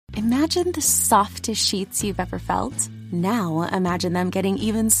Imagine the softest sheets you've ever felt. Now imagine them getting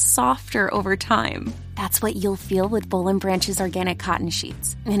even softer over time. That's what you'll feel with Boll & Branch's organic cotton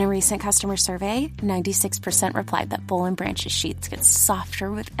sheets. In a recent customer survey, 96% replied that Boll & Branch's sheets get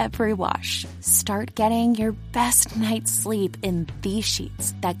softer with every wash. Start getting your best night's sleep in these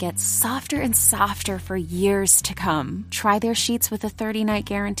sheets that get softer and softer for years to come. Try their sheets with a 30-night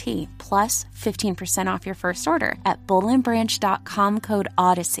guarantee, plus 15% off your first order at bollandbranch.com code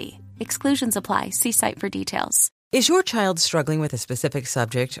Odyssey. Exclusions apply. See site for details. Is your child struggling with a specific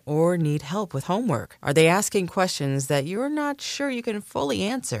subject or need help with homework? Are they asking questions that you're not sure you can fully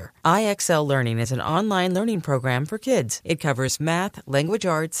answer? IXL Learning is an online learning program for kids. It covers math, language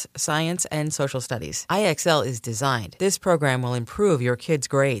arts, science, and social studies. IXL is designed. This program will improve your kids'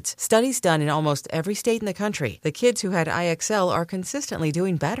 grades. Studies done in almost every state in the country. The kids who had IXL are consistently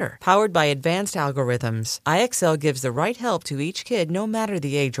doing better. Powered by advanced algorithms, IXL gives the right help to each kid no matter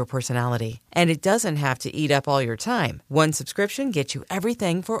the age or personality. And it doesn't have to eat up all your time. One subscription gets you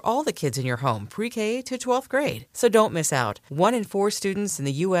everything for all the kids in your home, pre-K to 12th grade. So don't miss out. 1 in 4 students in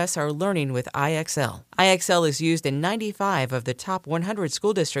the U.S. are learning with IXL. IXL is used in 95 of the top 100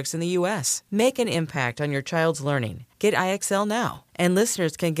 school districts in the U.S. Make an impact on your child's learning. Get IXL now. And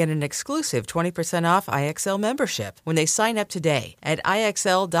listeners can get an exclusive 20% off IXL membership when they sign up today at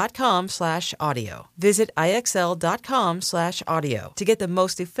IXL.com/audio. Visit IXL.com/audio to get the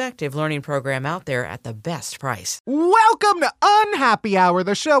most effective learning program out there at the best price. Welcome to Unhappy Hour,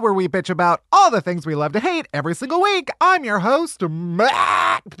 the show where we bitch about all the things we love to hate every single week. I'm your host,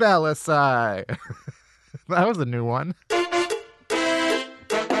 Matt Belisai. That was a new one.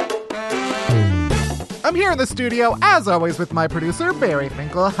 I'm here in the studio, as always, with my producer, Barry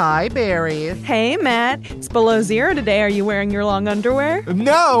Finkel. Hi, Barry. Hey, Matt. It's below zero today. Are you wearing your long underwear?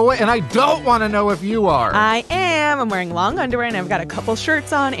 No, and I don't want to know if you are. I am. I'm wearing long underwear, and I've got a couple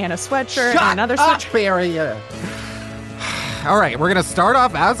shirts on, and a sweatshirt, Shut and another up, sweatshirt. Barry. All right, we're going to start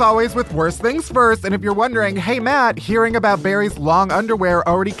off, as always, with Worst Things First. And if you're wondering, hey, Matt, hearing about Barry's long underwear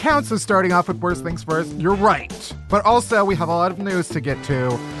already counts as starting off with Worst Things First, you're right. But also, we have a lot of news to get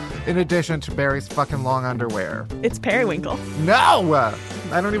to. In addition to Barry's fucking long underwear. It's periwinkle. No!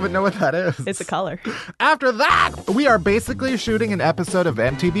 I don't even know what that is. It's a color. After that, we are basically shooting an episode of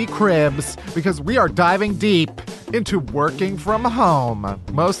MTV Cribs because we are diving deep into working from home.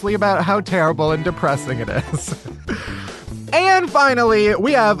 Mostly about how terrible and depressing it is. And finally,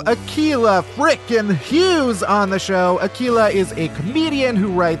 we have Akilah frickin' Hughes on the show. Akilah is a comedian who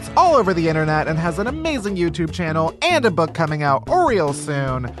writes all over the internet and has an amazing YouTube channel and a book coming out real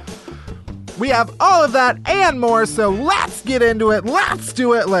soon. We have all of that and more, so let's get into it. Let's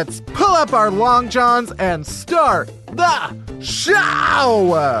do it. Let's pull up our long johns and start the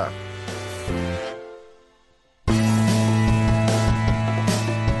show.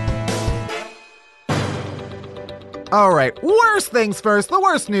 All right, worst things first, the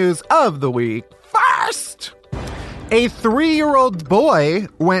worst news of the week. First, a 3-year-old boy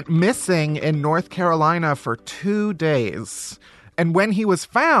went missing in North Carolina for 2 days. And when he was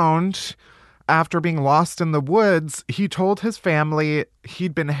found, after being lost in the woods, he told his family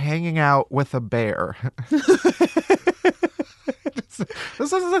he'd been hanging out with a bear. This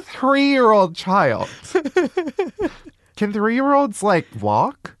is a 3-year-old child. Can 3-year-olds,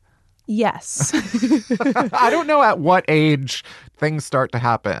 walk? Yes. I don't know at what age things start to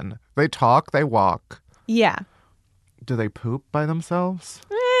happen. They talk, they walk. Yeah. Do they poop by themselves?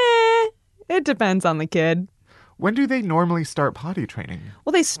 It depends on the kid. When do they normally start potty training?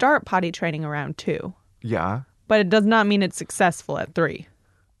 Well, they start potty training around 2. Yeah. But it does not mean it's successful at 3.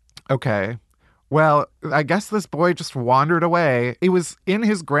 Okay. Well, I guess this boy just wandered away. He was in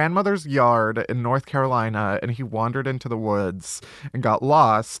his grandmother's yard in North Carolina, and he wandered into the woods and got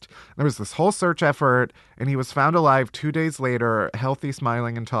lost. There was this whole search effort, and he was found alive 2 days later, healthy,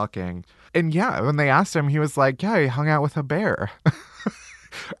 smiling, and talking. And yeah, when they asked him, he was like, yeah, he hung out with a bear.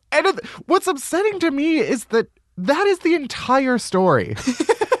 And what's upsetting to me is that is the entire story.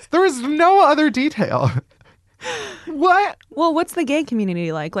 There is no other detail. What? Well, what's the gay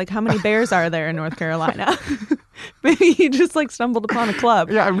community like? Like, how many bears are there in North Carolina? Maybe he just, stumbled upon a club.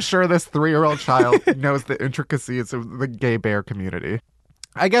 Yeah, I'm sure this 3-year-old child knows the intricacies of the gay bear community.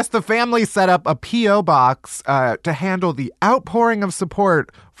 I guess the family set up a P.O. box to handle the outpouring of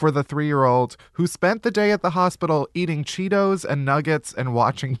support for the 3-year-old who spent the day at the hospital eating Cheetos and nuggets and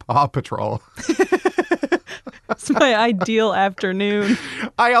watching Paw Patrol. It's my ideal afternoon.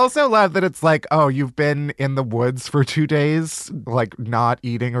 I also love that it's oh, you've been in the woods for 2 days, not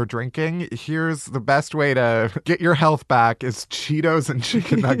eating or drinking. Here's the best way to get your health back is Cheetos and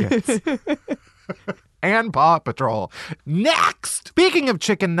chicken nuggets. and Paw Patrol. Next! Speaking of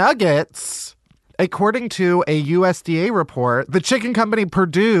chicken nuggets, according to a USDA report, the chicken company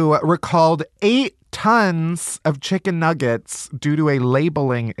Perdue recalled 8 tons of chicken nuggets due to a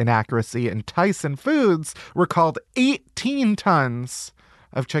labeling inaccuracy, and Tyson Foods recalled 18 tons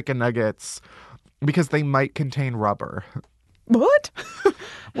of chicken nuggets because they might contain rubber. What?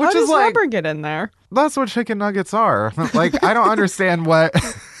 How does rubber get in there? That's what chicken nuggets are. Like, I don't understand what...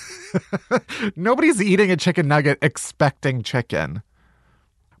 Nobody's eating a chicken nugget expecting chicken.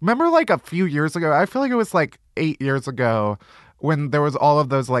 Remember, like, a few years ago, I feel like it was like 8 years ago, when there was all of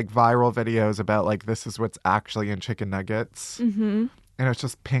those like viral videos about like, this is what's actually in chicken nuggets. Mm-hmm. And it's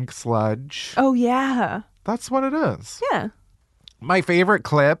just pink sludge. Oh, yeah. That's what it is. Yeah. My favorite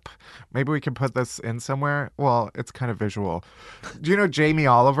clip, maybe we can put this in somewhere. Well, it's kind of visual. Do you know Jamie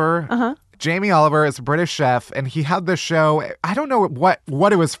Oliver? Uh-huh. Jamie Oliver is a British chef, and he had this show. I don't know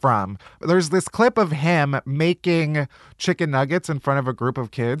what it was from. But there's this clip of him making chicken nuggets in front of a group of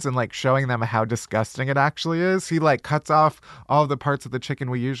kids and like showing them how disgusting it actually is. He like cuts off all of the parts of the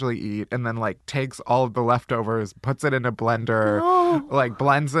chicken we usually eat and then like takes all of the leftovers, puts it in a blender, like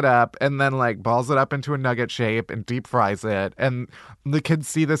blends it up, and then like balls it up into a nugget shape and deep fries it. And the kids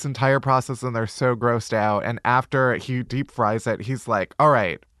see this entire process and they're so grossed out. And after he deep fries it, he's like, all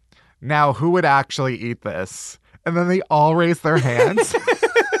right, now who would actually eat this? And then they all raise their hands.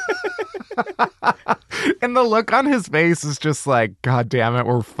 And the look on his face is just like, God damn it,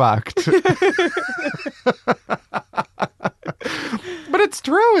 we're fucked. But it's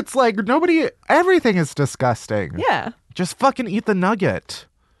true. It's like everything is disgusting. Yeah. Just fucking eat the nugget.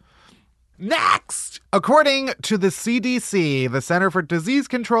 Next! According to the CDC, the Center for Disease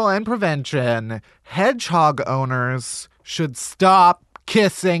Control and Prevention, hedgehog owners should stop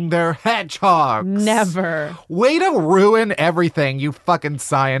kissing their hedgehogs. Never. Way to ruin everything, you fucking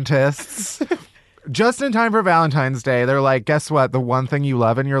scientists. Just in time for Valentine's Day, they're like, guess what? The one thing you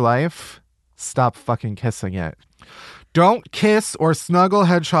love in your life? Stop fucking kissing it. Don't kiss or snuggle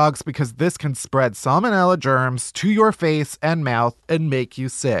hedgehogs because this can spread salmonella germs to your face and mouth and make you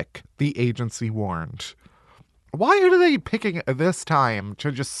sick, the agency warned. Why are they picking this time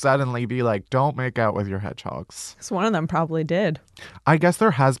to just suddenly be like, don't make out with your hedgehogs? Because one of them probably did. I guess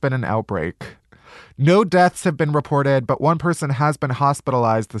there has been an outbreak. No deaths have been reported, but one person has been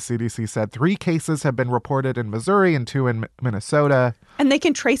hospitalized, the CDC said. 3 cases have been reported in Missouri and 2 in Minnesota. And they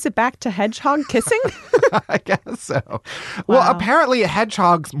can trace it back to hedgehog kissing? I guess so. Well, apparently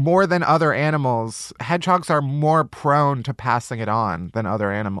hedgehogs, more than other animals, hedgehogs are more prone to passing it on than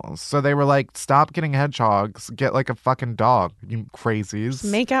other animals. So they were like, stop getting hedgehogs. Get like a fucking dog, you crazies.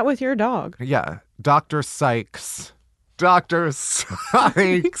 Make out with your dog. Yeah. Dr. Sykes. Dr.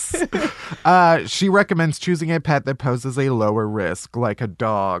 Sykes. She recommends choosing a pet that poses a lower risk, like a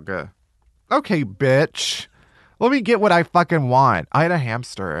dog. Okay, bitch. Let me get what I fucking want. I had a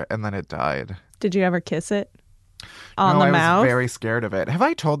hamster and then it died. Did you ever kiss it? On the I mouth? I was very scared of it. Have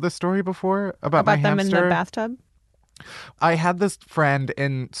I told this story before about my them hamster? in the bathtub? I had this friend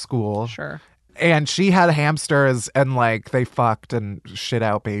in school. Sure. And she had hamsters and like they fucked and shit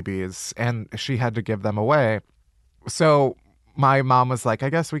out babies and she had to give them away. So my mom was like,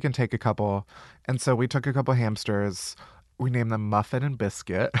 I guess we can take a couple. And so we took a couple hamsters. We named them Muffin and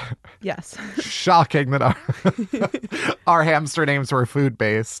Biscuit. Yes. Shocking that our hamster names were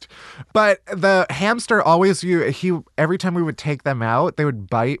food-based. But the hamster always, every time we would take them out, they would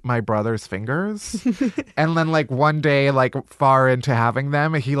bite my brother's fingers. And then like one day, like far into having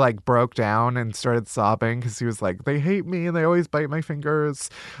them, he like broke down and started sobbing because he was like, they hate me and they always bite my fingers.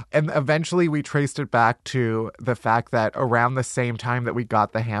 And eventually we traced it back to the fact that around the same time that we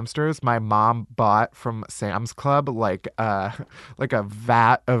got the hamsters, my mom bought from Sam's Club like a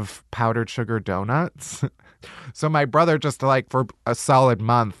vat of powdered sugar donuts. So my brother just like for a solid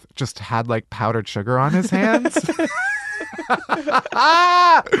month just had like powdered sugar on his hands.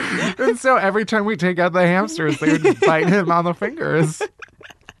 And so every time we take out the hamsters, they would bite him on the fingers.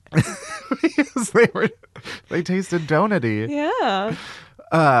 Because they tasted donutty.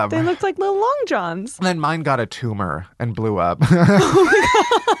 Yeah. They looked like little long johns. And then mine got a tumor and blew up.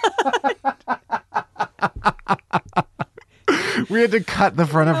 We had to cut the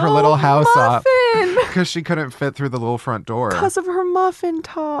front of her little house off because she couldn't fit through the little front door. Because of her muffin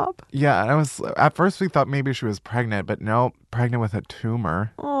top. Yeah, at first we thought maybe she was pregnant, but no, pregnant with a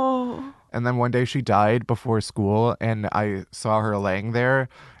tumor. Oh. And then one day she died before school and I saw her laying there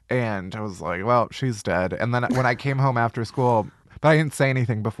and I was like, well, she's dead. And then when I came home after school, but I didn't say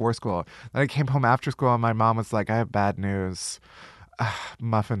anything before school. Then I came home after school and my mom was like, I have bad news.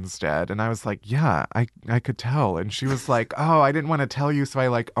 Muffin's dead. And I was like, yeah, I could tell. And she was like, oh, I didn't want to tell you, so I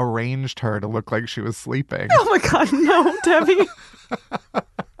like arranged her to look like she was sleeping. Oh my God, no, Debbie.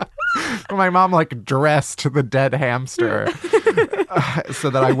 My mom like dressed the dead hamster so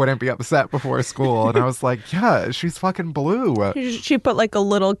that I wouldn't be upset before school. And I was like, yeah, she's fucking blue. She put like a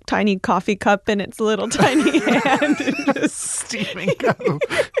little tiny coffee cup in its little tiny hand and just Steaming cup.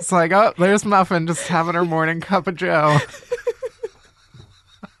 It's like, oh, there's Muffin just having her morning cup of joe.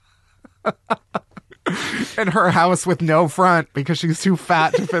 In her house with no front because she's too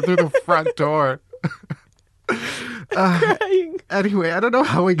fat to fit through the front door. crying. Anyway, I don't know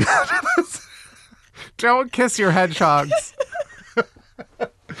how we got to this. Don't kiss your hedgehogs.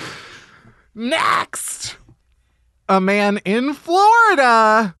 Next! A man in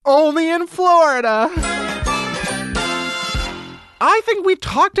Florida. Only in Florida. I think we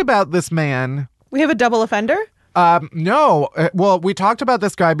talked about this man. We have a double offender? No. Well, we talked about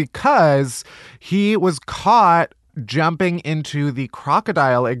this guy because he was caught jumping into the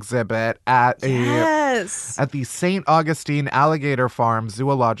crocodile exhibit at the St. Augustine Alligator Farm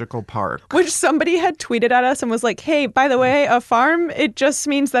Zoological Park. Which somebody had tweeted at us and was like, hey, by the way, a farm, it just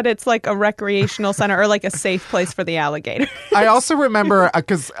means that it's like a recreational center or like a safe place for the alligator. I also remember,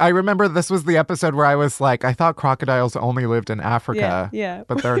 because I remember this was the episode where I was like, I thought crocodiles only lived in Africa. Yeah.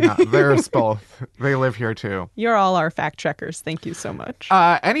 But they're not. There's both. They live here too. You're all our fact checkers. Thank you so much.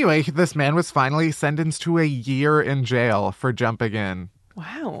 Anyway, this man was finally sentenced to a year in jail for jumping in.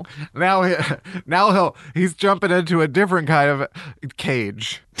 Wow. Now he's jumping into a different kind of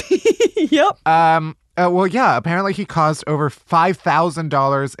cage. Yep. Well, yeah, apparently he caused over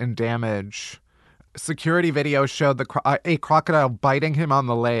 $5,000 in damage. Security video showed a crocodile biting him on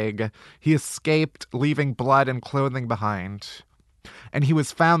the leg. He escaped, leaving blood and clothing behind. And he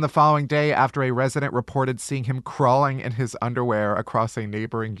was found the following day after a resident reported seeing him crawling in his underwear across a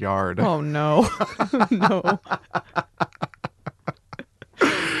neighboring yard. Oh, no. No.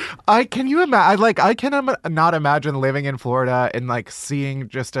 I cannot imagine living in Florida and like seeing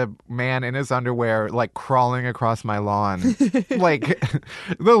just a man in his underwear like crawling across my lawn. Like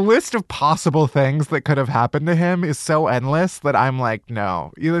the list of possible things that could have happened to him is so endless that I'm like,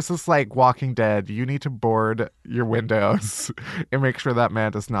 no, this is like Walking Dead. You need to board your windows and make sure that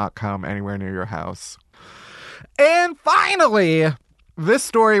man does not come anywhere near your house. And finally, this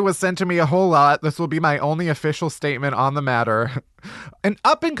story was sent to me a whole lot. This will be my only official statement on the matter. An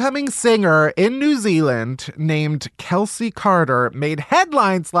up-and-coming singer in New Zealand named Kelsey Carter made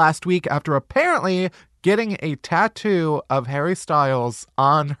headlines last week after apparently getting a tattoo of Harry Styles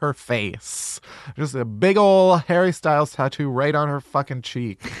on her face. Just a big ol' Harry Styles tattoo right on her fucking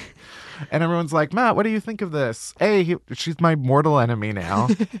cheek. And everyone's like, Matt, what do you think of this? A, she's my mortal enemy now.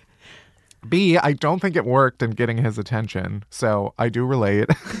 B, I don't think it worked in getting his attention, so I do relate.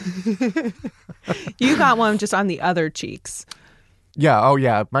 You got one just on the other cheeks. Yeah, oh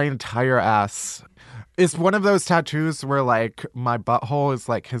yeah, my entire ass. It's one of those tattoos where like my butthole is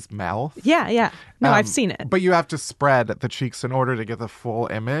like his mouth. Yeah. No, I've seen it. But you have to spread the cheeks in order to get the full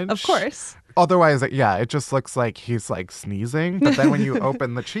image. Of course. Otherwise, yeah, it just looks like he's like sneezing. But then when you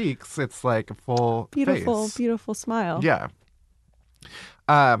open the cheeks, it's like a full face. Beautiful smile. Yeah.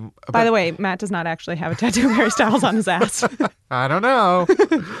 By the way, Matt does not actually have a tattoo of Harry Styles on his ass. I don't know.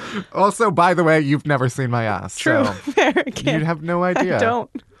 Also, by the way, you've never seen my ass. True. So Fair. you'd have no idea. I don't.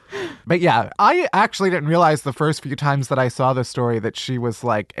 But yeah, I actually didn't realize the first few times that I saw the story that she was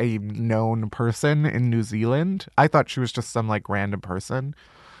like a known person in New Zealand. I thought she was just some like random person.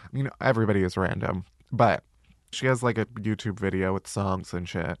 I mean, everybody is random, but she has like a YouTube video with songs and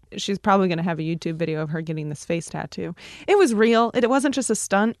shit. She's probably going to have a YouTube video of her getting this face tattoo. It was real. It wasn't just a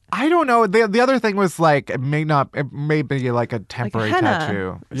stunt. I don't know. The other thing was like, it may be like a temporary like a henna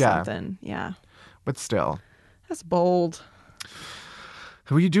tattoo. Or something. Yeah. But still. That's bold.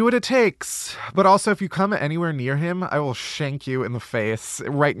 We do what it takes. But also, if you come anywhere near him, I will shank you in the face,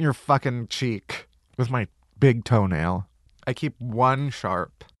 right in your fucking cheek, with my big toenail. I keep one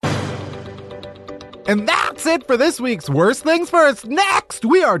sharp. And that's it for this week's Worst Things First. Next,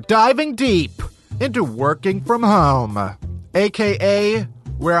 we are diving deep into working from home, aka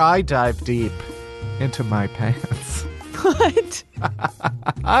where I dive deep into my pants. What?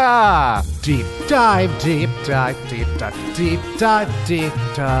 Deep dive, deep dive, deep dive, deep dive, deep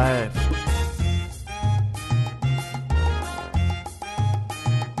dive.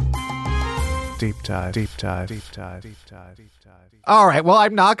 Deep dive. All right, well,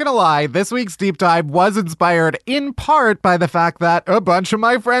 I'm not going to lie. This week's deep dive was inspired in part by the fact that a bunch of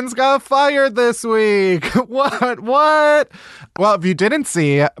my friends got fired this week. What? Well, if you didn't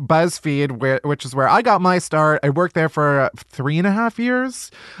see, BuzzFeed, which is where I got my start, I worked there for 3.5 years.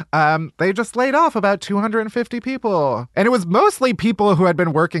 They just laid off about 250 people. And it was mostly people who had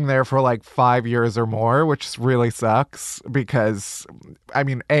been working there for like 5 years or more, which really sucks because, I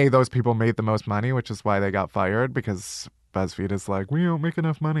mean, those people made the most money, which is why they got fired, because BuzzFeed is like, we don't make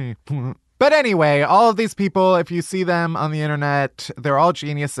enough money. But anyway, all of these people, if you see them on the internet, they're all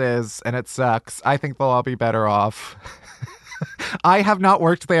geniuses and it sucks. I think they'll all be better off. I have not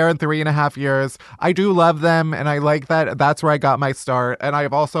worked there in 3.5 years. I do love them and I like that. That's where I got my start. And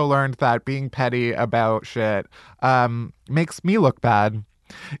I've also learned that being petty about shit makes me look bad,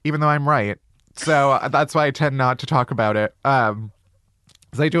 even though I'm right. So that's why I tend not to talk about it.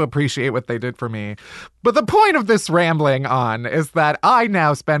 I do appreciate what they did for me. But the point of this rambling on is that I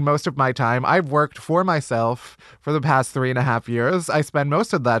now spend most of my time, I've worked for myself for the past 3.5 years. I spend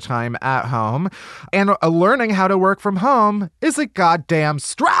most of that time at home. And learning how to work from home is a goddamn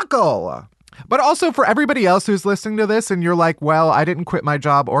struggle. But also for everybody else who's listening to this and you're like, well, I didn't quit my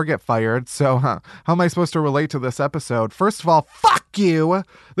job or get fired, so how am I supposed to relate to this episode? First of all, fuck you.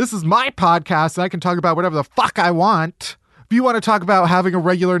 This is my podcast and I can talk about whatever the fuck I want. If you want to talk about having a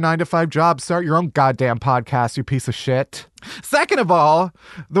regular 9-to-5 job, start your own goddamn podcast, you piece of shit. Second of all,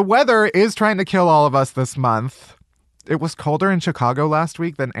 the weather is trying to kill all of us this month. It was colder in Chicago last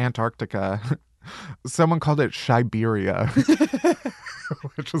week than Antarctica. Someone called it Shiberia,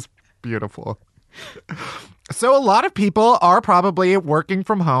 which is beautiful. So a lot of people are probably working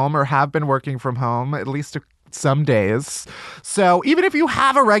from home or have been working from home, at least some days. So even if you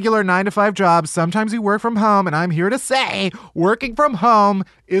have a regular 9-to-5 job, sometimes you work from home, and I'm here to say working from home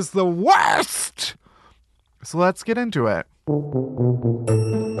is the worst. So let's get into it.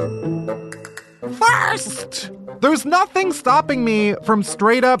 First, there's nothing stopping me from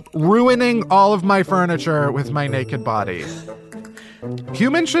straight up ruining all of my furniture with my naked body.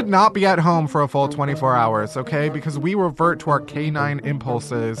 Humans should not be at home for a full 24 hours, okay? Because we revert to our canine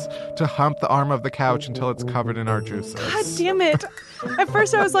impulses to hump the arm of the couch until it's covered in our juices. God damn it. At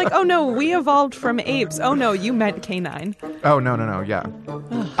first I was like, oh no, we evolved from apes. Oh no, you meant canine. Oh, no, yeah.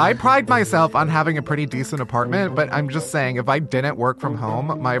 I pride myself on having a pretty decent apartment, but I'm just saying if I didn't work from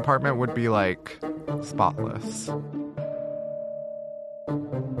home, my apartment would be like spotless.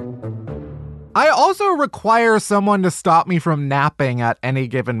 I also require someone to stop me from napping at any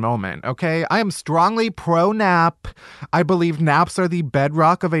given moment, okay? I am strongly pro-nap. I believe naps are the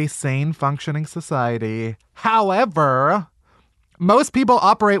bedrock of a sane, functioning society. However, most people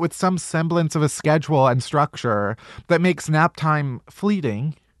operate with some semblance of a schedule and structure that makes nap time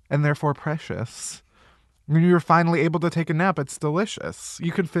fleeting and therefore precious. When you're finally able to take a nap, it's delicious.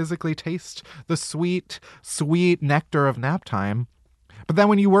 You can physically taste the sweet, sweet nectar of nap time. But then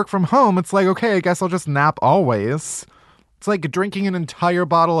when you work from home, it's like, okay, I guess I'll just nap always. It's like drinking an entire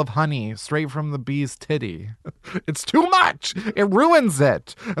bottle of honey straight from the bee's titty. It's too much. It ruins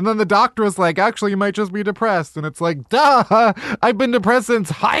it. And then the doctor is like, actually, you might just be depressed. And it's like, duh, I've been depressed since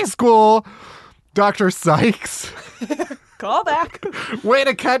high school. Dr. Sykes. Call back. Way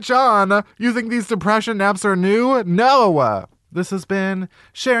to catch on. You think these depression naps are new? No. This has been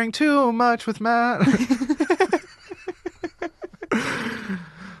Sharing Too Much with Matt.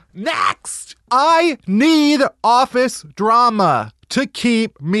 Next, I need office drama to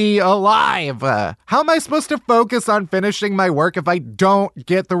keep me alive. How am I supposed to focus on finishing my work if I don't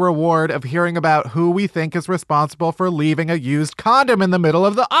get the reward of hearing about who we think is responsible for leaving a used condom in the middle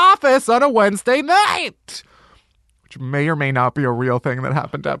of the office on a Wednesday night? Which may or may not be a real thing that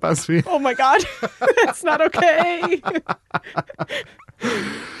happened at BuzzFeed. Oh my God. That's not okay.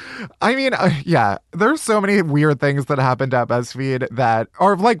 I mean, yeah, there's so many weird things that happened at BuzzFeed that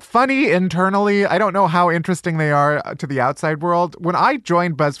are like funny internally. I don't know how interesting they are to the outside world. When I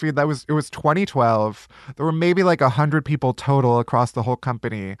joined BuzzFeed, it was 2012. There were maybe like 100 people total across the whole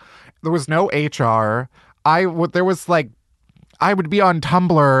company. There was no HR. I would be on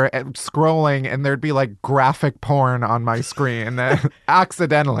Tumblr and scrolling and there'd be like graphic porn on my screen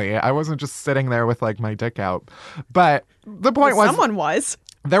accidentally. I wasn't just sitting there with like my dick out. But the point was someone was.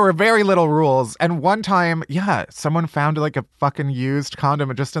 There were very little rules. And one time, yeah, someone found like a fucking used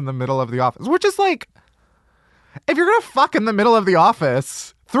condom just in the middle of the office, which is like, if you're going to fuck in the middle of the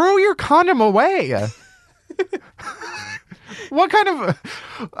office, throw your condom away. What kind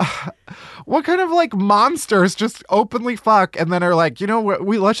of like monsters just openly fuck and then are like, you know what,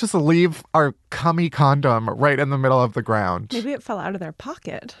 let's just leave our cummy condom right in the middle of the ground. Maybe it fell out of their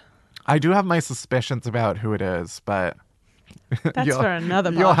pocket. I do have my suspicions about who it is, but That's for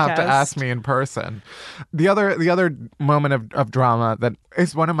another podcast. You'll have to ask me in person. The other moment of drama that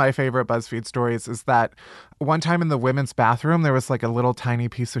is one of my favorite BuzzFeed stories is that one time in the women's bathroom, there was like a little tiny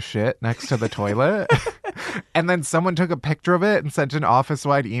piece of shit next to the toilet. And then someone took a picture of it and sent an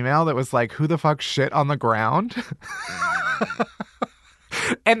office-wide email that was like, who the fuck shit on the ground?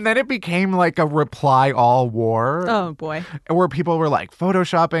 And then it became like a reply all war. Oh boy. Where people were like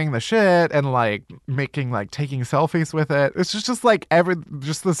photoshopping the shit and like taking selfies with it. It's just like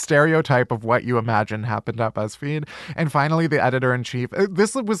just the stereotype of what you imagine happened at BuzzFeed. And finally the editor-in-chief,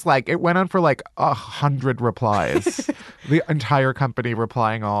 this was like, it went on for like 100 replies. The entire company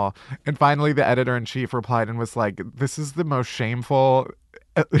replying all. And finally the editor-in-chief replied and was like, this is the most shameful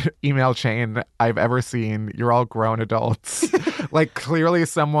email chain I've ever seen. You're all grown adults. Like clearly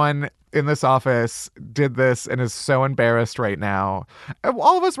someone in this office did this and is so embarrassed right now. And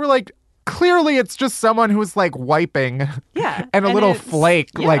all of us were like, clearly it's just someone who's like wiping. Yeah. And a little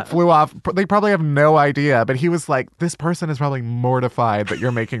flake like flew off. They probably have no idea, but he was like, this person is probably mortified that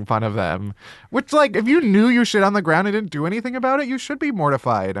you're making fun of them. Which, like, if you knew you shit on the ground and didn't do anything about it, you should be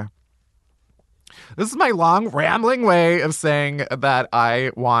mortified. This is my long, rambling way of saying that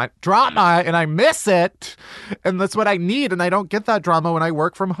I want drama and I miss it. And that's what I need. And I don't get that drama when I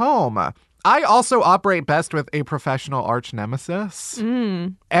work from home. I also operate best with a professional arch nemesis.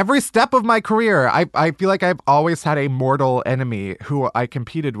 Every step of my career, I feel like I've always had a mortal enemy who I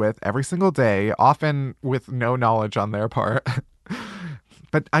competed with every single day, often with no knowledge on their part.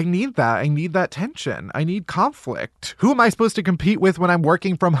 But I need that. I need that tension. I need conflict. Who am I supposed to compete with when I'm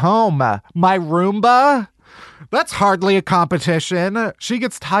working from home? My Roomba? That's hardly a competition. She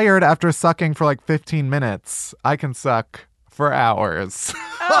gets tired after sucking for like 15 minutes. I can suck for hours.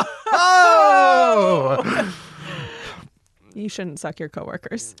 Oh! You shouldn't suck your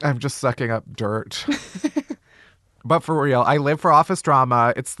coworkers. I'm just sucking up dirt. But for real, I live for office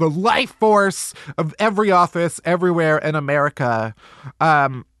drama. It's the life force of every office everywhere in America.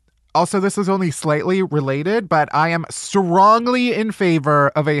 Also, this is only slightly related, but I am strongly in favor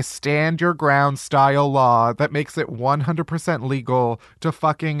of a stand your ground style law that makes it 100% legal to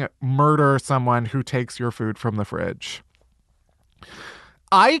fucking murder someone who takes your food from the fridge.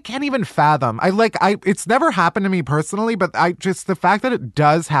 I can't even fathom. It's never happened to me personally, but the fact that it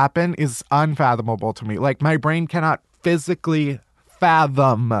does happen is unfathomable to me. Like, my brain cannot physically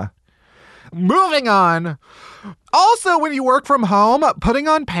fathom. Moving on. Also, when you work from home, putting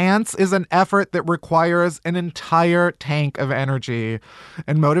on pants is an effort that requires an entire tank of energy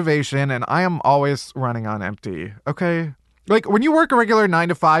and motivation, and I am always running on empty, okay? Like, when you work a regular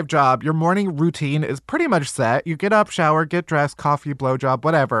 9-to-5 job, your morning routine is pretty much set. You get up, shower, get dressed, coffee, blowjob,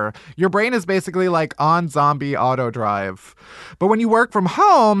 whatever. Your brain is basically like on zombie auto drive. But when you work from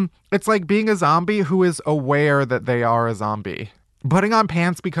home, it's like being a zombie who is aware that they are a zombie. Putting on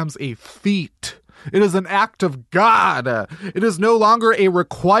pants becomes a feat. It is an act of God. It is no longer a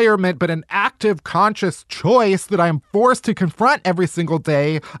requirement, but an active, conscious choice that I am forced to confront every single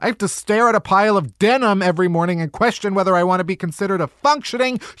day. I have to stare at a pile of denim every morning and question whether I want to be considered a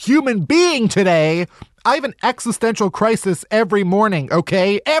functioning human being today. I have an existential crisis every morning,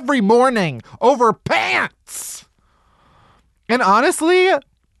 okay? Every morning over pants. And honestly,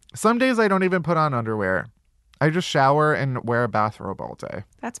 some days I don't even put on underwear. I just shower and wear a bathrobe all day.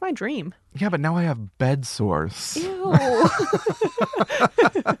 That's my dream. Yeah, but now I have bed sores. Ew.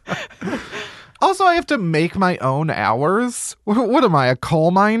 Also, I have to make my own hours. What am I, a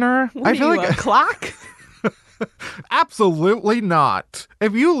coal miner? What are you, a clock? Absolutely not.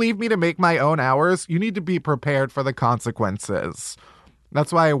 If you leave me to make my own hours, you need to be prepared for the consequences.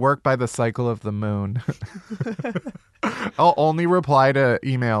 That's why I work by the cycle of the moon. I'll only reply to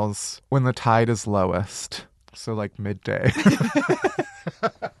emails when the tide is lowest. So like midday.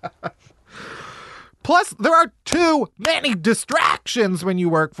 Plus, there are too many distractions when you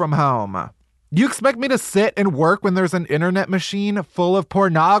work from home. You expect me to sit and work when there's an internet machine full of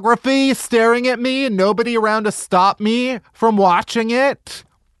pornography staring at me and nobody around to stop me from watching it?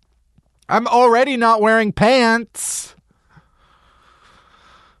 I'm already not wearing pants.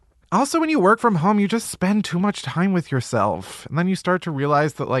 Also, when you work from home, you just spend too much time with yourself. And then you start to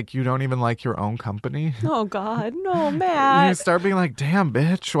realize that, like, you don't even like your own company. Oh, God. No, Matt. You start being like, damn,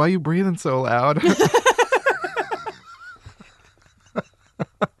 bitch, why are you breathing so loud?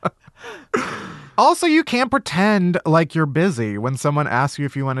 Also, you can't pretend like you're busy when someone asks you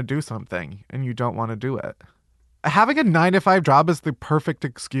if you want to do something and you don't want to do it. Having a 9-to-5 job is the perfect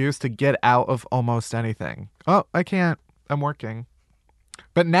excuse to get out of almost anything. Oh, I can't. I'm working.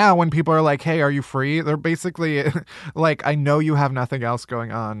 But now when people are like, hey, are you free? They're basically like, I know you have nothing else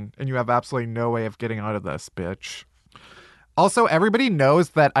going on and you have absolutely no way of getting out of this, bitch. Also, everybody knows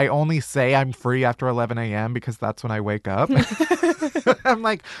that I only say I'm free after 11 a.m. because that's when I wake up. I'm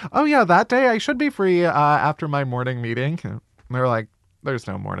like, oh yeah, that day I should be free after my morning meeting. And they're like, there's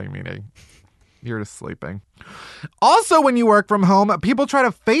no morning meeting. You're just sleeping. Also, when you work from home, people try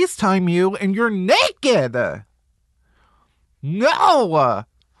to FaceTime you and you're naked. No!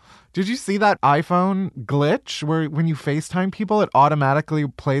 Did you see that iPhone glitch where when you FaceTime people, it automatically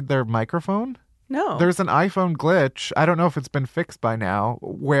played their microphone? No. There's an iPhone glitch, I don't know if it's been fixed by now,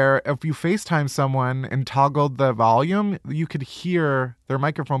 where if you FaceTime someone and toggled the volume, you could hear their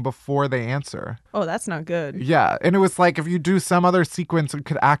microphone before they answer. Oh, that's not good. Yeah, and it was like if you do some other sequence, it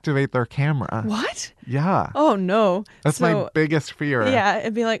could activate their camera. What? Yeah. Oh, no. That's my biggest fear. Yeah,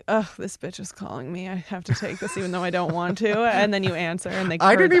 it'd be like, oh, this bitch is calling me. I have to take this even though I don't want to. And then you answer and they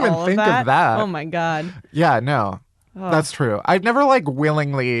I didn't even think of that. Oh, my God. Yeah, no. Oh. That's true. I've never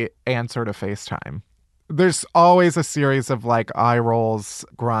willingly answered a FaceTime. There's always a series of eye rolls,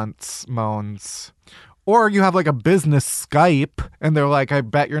 grunts, moans. Or you have a business Skype and they're like, I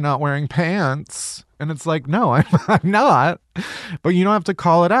bet you're not wearing pants. And it's like, no, I'm not. But you don't have to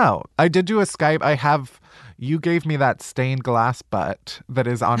call it out. I did do a Skype. You gave me that stained glass butt that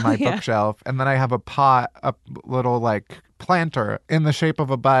is on my bookshelf. And then I have a little planter in the shape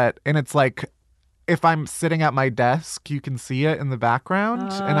of a butt. And it's if I'm sitting at my desk, you can see it in the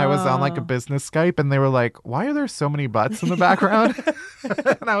background. And I was on a business Skype and they were like, why are there so many butts in the background?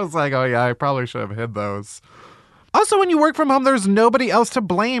 And I was like, oh yeah, I probably should have hid those. Also, when you work from home, there's nobody else to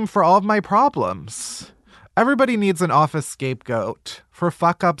blame for all of my problems. Everybody needs an office scapegoat for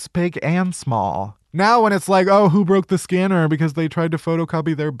fuck-ups big and small. Now when it's oh, who broke the scanner because they tried to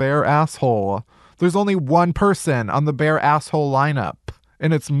photocopy their bare asshole? There's only one person on the bare asshole lineup,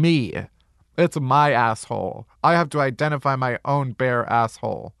 and it's me. It's my asshole. I have to identify my own bare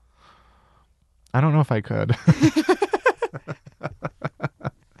asshole. I don't know if I could.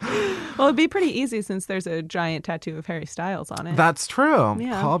 Well, it'd be pretty easy since there's a giant tattoo of Harry Styles on it. That's true.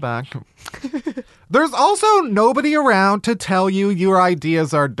 Yeah. Call back. There's also nobody around to tell you your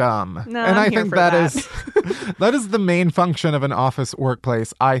ideas are dumb. No, and I'm I here think for that that. is that is the main function of an office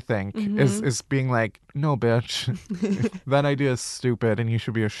workplace, I think, is being like, no, bitch, that idea is stupid and you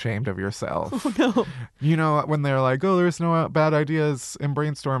should be ashamed of yourself. Oh, no. You know, when they're like, oh, there's no bad ideas in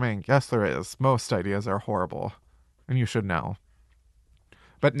brainstorming. Yes, there is. Most ideas are horrible. And you should know.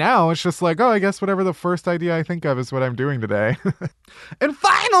 But now it's just oh, I guess whatever the first idea I think of is what I'm doing today. And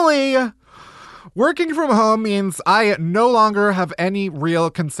finally, working from home means I no longer have any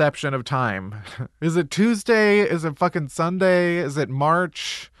real conception of time. Is it Tuesday? Is it fucking Sunday? Is it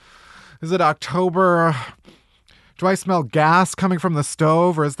March? Is it October? Do I smell gas coming from the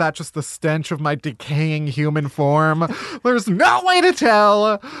stove, or is that just the stench of my decaying human form? There's no way to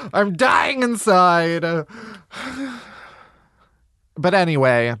tell. I'm dying inside. But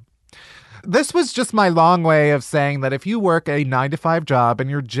anyway, this was just my long way of saying that if you work a 9-to-5 job and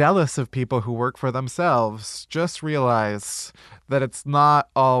you're jealous of people who work for themselves, just realize that it's not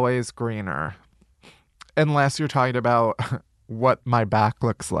always greener. Unless you're talking about what my back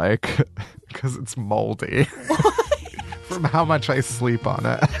looks like, because it's moldy from how much I sleep on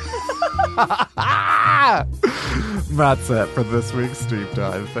it. That's it for this week's Deep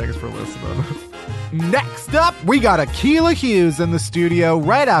Dive. Thanks for listening. Next up, we got Akilah Hughes in the studio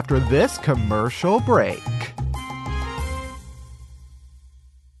right after this commercial break.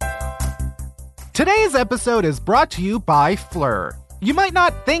 Today's episode is brought to you by Fleur. You might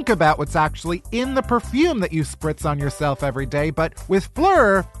not think about what's actually in the perfume that you spritz on yourself every day, but with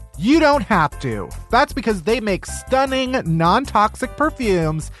Fleur, you don't have to. That's because they make stunning, non-toxic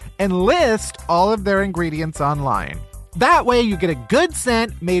perfumes and list all of their ingredients online. That way you get a good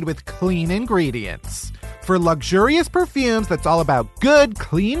scent made with clean ingredients. For luxurious perfumes that's all about good,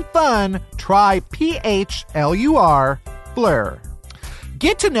 clean fun, try PHLUR Fleur.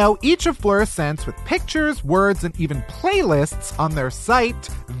 Get to know each of Fleur's scents with pictures, words, and even playlists on their site.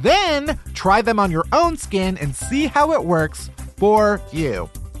 Then try them on your own skin and see how it works for you.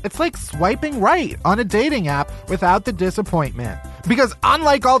 It's like swiping right on a dating app without the disappointment. Because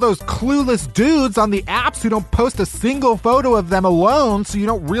unlike all those clueless dudes on the apps who don't post a single photo of them alone, so you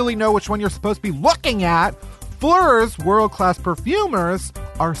don't really know which one you're supposed to be looking at, Fleur's world-class perfumers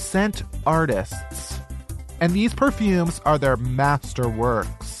are scent artists. And these perfumes are their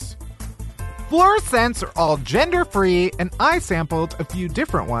masterworks. Fleur scents are all gender-free, and I sampled a few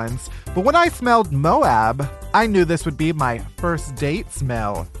different ones. But when I smelled Moab, I knew this would be my first date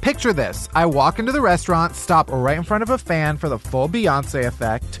smell. Picture this. I walk into the restaurant, stop right in front of a fan for the full Beyonce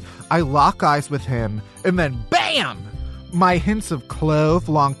effect. I lock eyes with him, and then BAM! My hints of clove,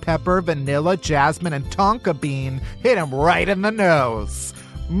 long pepper, vanilla, jasmine, and tonka bean hit him right in the nose.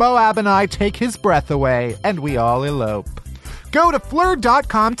 Moab and I take his breath away, and we all elope. Go to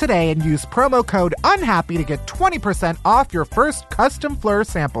Fleur.com today and use promo code UNHAPPY to get 20% off your first custom Fleur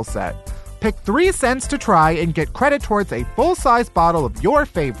sample set. Pick 3 cents to try and get credit towards a full-size bottle of your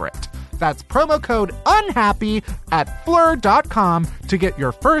favorite. That's promo code UNHAPPY at Fleur.com to get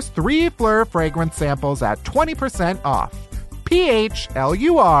your first 3 Fleur fragrance samples at 20% off.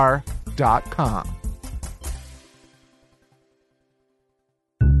 PHLUR.com.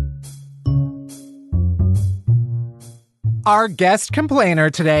 Our guest complainer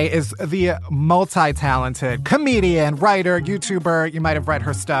today is the multi-talented comedian, writer, YouTuber. You might have read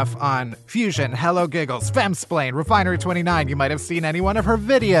her stuff on Fusion, Hello Giggles, Femsplain, Refinery29. You might have seen any one of her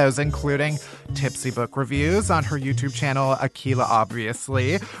videos, including tipsy book reviews on her YouTube channel, Akilah,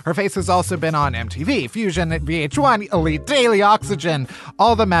 obviously. Her face has also been on MTV, Fusion, VH1, Elite Daily, Oxygen,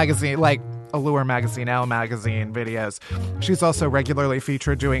 all the magazine, like Allure Magazine, Elle Magazine videos. She's also regularly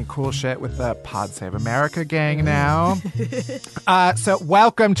featured doing cool shit with the Pod Save America gang now. So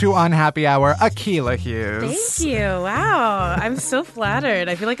welcome to Unhappy Hour, Akilah Hughes. Thank you. Wow. I'm so flattered.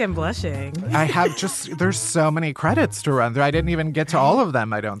 I feel like I'm blushing. There's so many credits to run through. I didn't even get to all of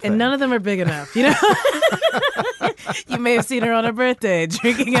them, I don't think. And none of them are big enough, you know? You may have seen her on her birthday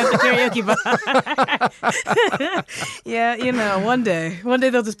drinking at the karaoke bar. Yeah, you know, one day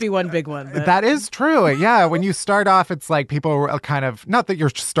there'll just be one big one. But... That is true. Yeah, when you start off, it's like people are kind of, not that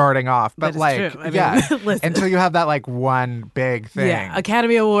you're starting off, but like, until you have that like one big thing. Yeah,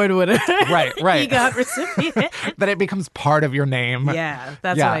 Academy Award winner. Right. EGOT recipient. That it becomes part of your name. Yeah,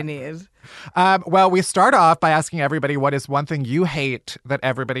 that's what I need. Well, we start off by asking everybody what is one thing you hate that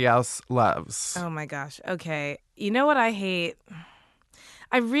everybody else loves. Oh my gosh. Okay. You know what I hate?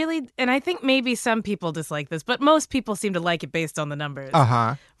 And I think maybe some people dislike this, but most people seem to like it based on the numbers.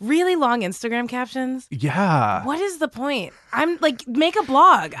 Uh-huh. Really long Instagram captions? Yeah. What is the point? I'm like, make a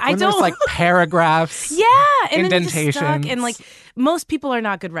blog. There's like paragraphs. Yeah. And indentations. Then you're just stuck, and like, most people are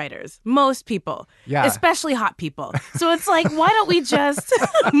not good writers. Most people. Yeah. Especially hot people. So it's like, why don't we just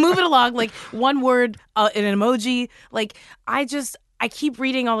move it along? Like one word, an emoji. Like, I keep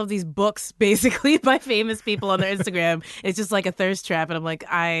reading all of these books, basically, by famous people on their Instagram. It's just like a thirst trap. And I'm like,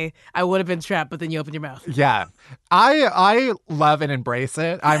 I would have been trapped, but then you open your mouth. Yeah. I love and embrace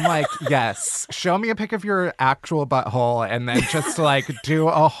it. I'm like, yes, show me a pic of your actual butthole and then just like do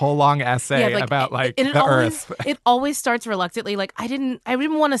a whole long essay about like the earth. It always starts reluctantly. Like, I didn't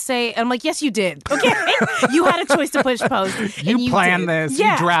want to say, and I'm like, yes, you did. Okay. You had a choice to push post. You planned this.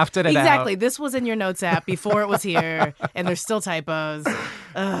 Yeah, you drafted it exactly. out. This was in your notes app before it was here, and there's still typos.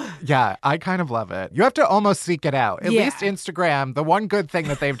 Yeah, I kind of love it. You have to almost seek it out. At least Instagram, the one good thing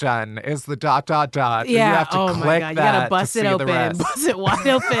that they've done is the ... Yeah. You have to click that. You gotta bust it open, bust it wide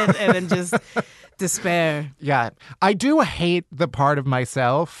open, and then just despair. Yeah. I do hate the part of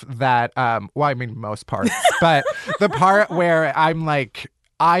myself that, most parts, but the part where I'm like,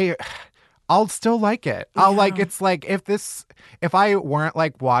 I'll still like it. I'll like, it's like, if I weren't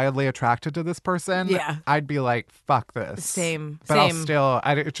like wildly attracted to this person, I'd be like, fuck this. Same. But I'll still,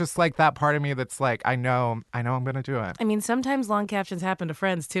 it's just like that part of me that's like, I know I'm going to do it. I mean, sometimes long captions happen to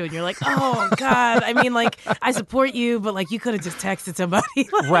friends too. And you're like, oh God, I mean, like, I support you, but like, you could have just texted somebody.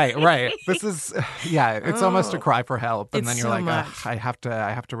 Right. This is, it's almost a cry for help. And then you're like, I have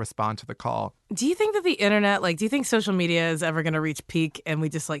to respond to the call. Do you think that the internet, do you think social media is ever going to reach peak and we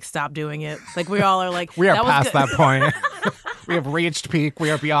just like stop doing it? Like we all are like, we are past that point. We have reached peak.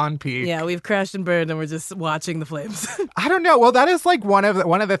 We are beyond peak. Yeah, we've crashed and burned and we're just watching the flames. I don't know. Well, that is like one of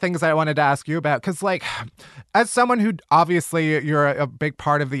the things I wanted to ask you about. Because like, as someone who obviously you're a big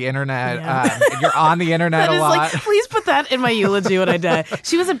part of the internet, you're on the internet a lot. Like, please put that in my eulogy when I die.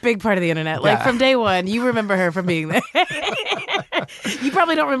 She was a big part of the internet. Like from day one, you remember her from being there. You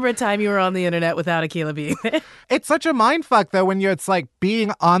probably don't remember a time you were on the internet without Akilah being there. It's such a mindfuck though when it's like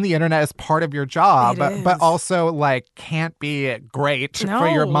being on the internet is part of your job, but also like can't be great for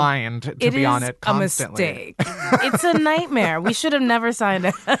your mind to be on it constantly. It is a mistake. It's a nightmare. We should have never signed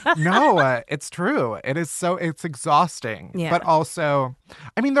it. No, it's true. It's exhausting. Yeah. But also,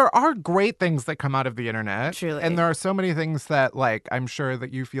 I mean, there are great things that come out of the internet. Truly. And there are so many things that like I'm sure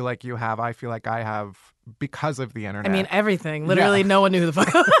that you feel like you have, I feel like I have because of the internet. I mean, everything. Literally, no one knew who the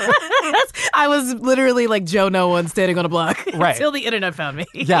fuck I was. I was literally like Joe No One standing on a block until the internet found me.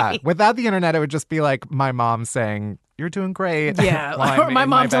 Yeah. Without the internet, it would just be like my mom saying, you're doing great. Yeah. while Or I'm my in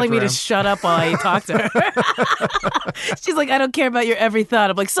mom telling me to bedroom. shut up while I talk to her. She's like, I don't care about your every thought.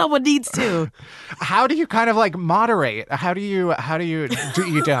 I'm like, someone needs to. How do you kind of like moderate? How do you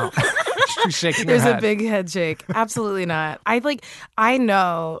you don't? She's shaking her There's head. a big head shake. Absolutely not. I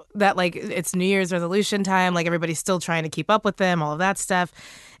know that like it's New Year's resolution time, like everybody's still trying to keep up with them, all of that stuff.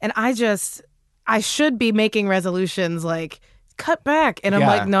 And I should be making resolutions like cut back. And I'm Yeah.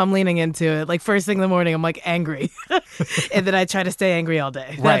 like, no, I'm leaning into it. Like first thing in the morning, I'm like angry. And then I try to stay angry all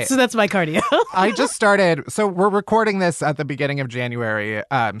day. Right. That's my cardio. I just started. So we're recording this at the beginning of January.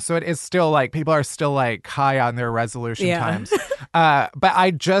 So it is still like people are still like high on their resolution Yeah. times. But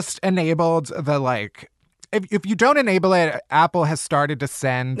I just enabled the like. If you don't enable it, Apple has started to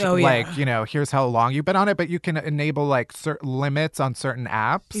send Oh, yeah. like, here's how long you've been on it, but you can enable like certain limits on certain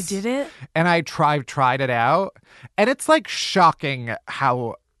apps. You did it? And I tried it out, and it's like shocking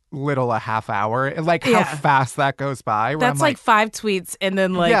how little a half hour, like how Yeah. fast that goes by. Where That's I'm like 5 tweets and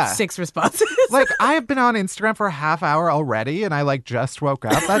then like Yeah. 6 responses. like I have been on Instagram for a half hour already, and I like just woke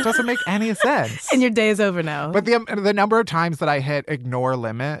up. That doesn't make any sense. And your day is over now. But the number of times that I hit ignore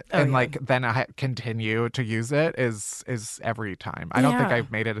limit and yeah. like then I continue to use it is every time. I don't think Yeah.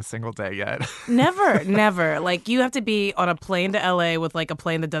 I've made it a single day yet. Never. Like you have to be on a plane to LA with like a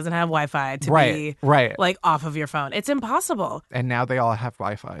plane that doesn't have Wi-Fi to be right. like off of your phone. It's impossible. And now they all have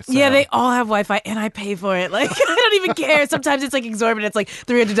Wi-Fi. So. Yeah, they all have Wi-Fi, and I pay for it. Like I don't even care. Sometimes it's like exorbitant. It's like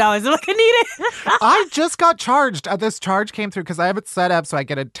 $300. I'm like, I need it. I just got charged. This charge came through because I have it set up so I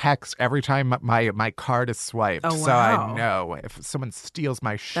get a text every time my card is swiped. Oh, So I wow. know if someone steals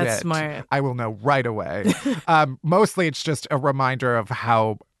my shit, That's smart. I will know right away. Mostly it's just a reminder of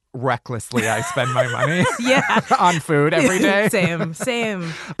how recklessly I spend my money Yeah. on food every day.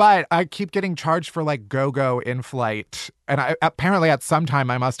 Same. But I keep getting charged for like GoGo in flight. And apparently at some time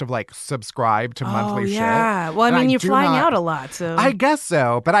I must have like subscribed to monthly shit. yeah. Well, I And mean, you're do flying not- out a lot, so I guess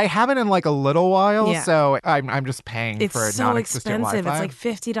so, but I haven't in like a little while, Yeah. so I'm just paying it's for so non-existent expensive. Wi-Fi. It's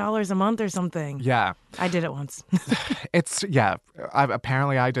like $50 a month or something. Yeah, I did it once.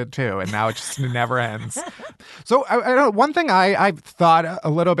 apparently I did too, and now it just never ends. So I don't know, one thing I've thought a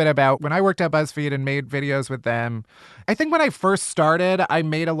little bit about when I worked at BuzzFeed and made videos with them, I think when I first started, I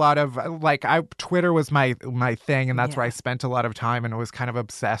made a lot of Twitter was my thing, and that's where I spent a lot of time and was kind of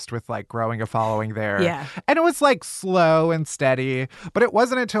obsessed with like growing a following there. Yeah. And it was like slow and steady, but it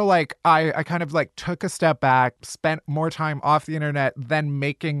wasn't until like I kind of like took a step back, spent more time off the internet, then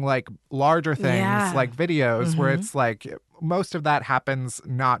making like larger things Yeah. like videos where it's like most of that happens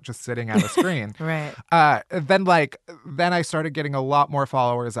not just sitting at a screen. Right. Then I started getting a lot more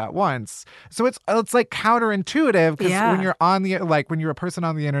followers at once. So it's like counterintuitive because Yeah. when you're on the when you're a person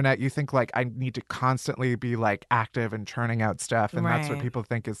on the internet, you think like I need to constantly be like active and churning out stuff, and that's what Right. people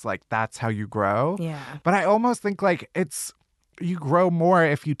think is like that's how you grow. Yeah. But I almost think like you grow more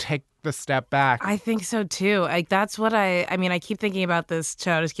if you take the step back. I think so too. Like that's what I mean, I keep thinking about this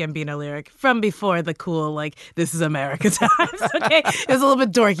Childish Gambino lyric from before the cool, like, this is America times. Okay. It was a little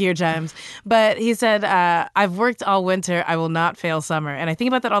bit dorkier times. But he said, I've worked all winter, I will not fail summer. And I think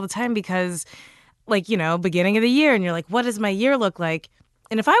about that all the time because, like, beginning of the year, and you're like, what does my year look like?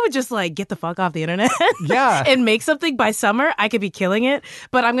 And if I would just like get the fuck off the internet Yeah. and make something by summer, I could be killing it.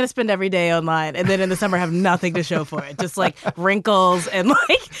 But I'm going to spend every day online. And then in the summer, have nothing to show for it. Just like wrinkles and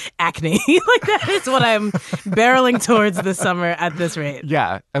like acne. Like that is what I'm barreling towards this summer at this rate.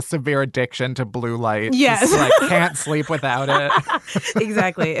 Yeah, a severe addiction to blue light. Yes. Just, like can't sleep without it.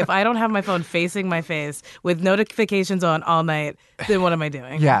 Exactly. If I don't have my phone facing my face with notifications on all night, then what am I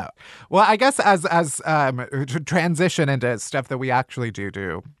doing? Yeah. Well, I guess as to transition into stuff that we actually do,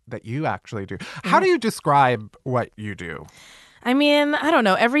 that you actually do. How do you describe what you do? I mean, I don't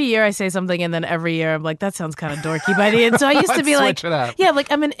know. Every year I say something, and then every year I'm like, that sounds kind of dorky by the end. So I used to Let's be like, switch it up. yeah,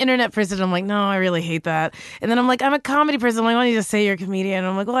 like I'm an internet person. I'm like, no, I really hate that. And then I'm like, I'm a comedy person. I'm like, why don't you just say you're a comedian? And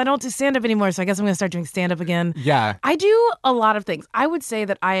I'm like, well, I don't do stand up anymore. So I guess I'm going to start doing stand up again. Yeah. I do a lot of things. I would say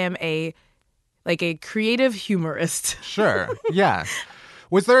that I am a creative humorist. Sure. Yeah.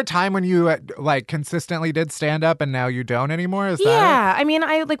 Was there a time when you like consistently did stand up and now you don't anymore? Is that Yeah, I mean,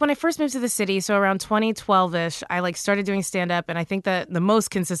 I like when I first moved to the city, so around 2012ish, I like started doing stand up, and I think that the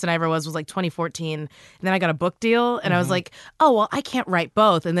most consistent I ever was like 2014. And then I got a book deal, and I was like, oh well, I can't write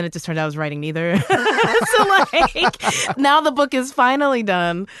both, and then it just turned out I was writing neither. So like now the book is finally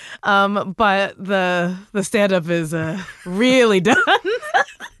done, but the stand up is really done.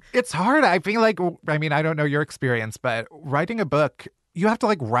 It's hard. I feel like, I mean, I don't know your experience, but writing a book you have to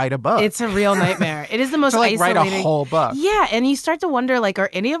like write a book. It's a real nightmare. It is the most to like isolating. write a whole book. Yeah, and you start to wonder, like, are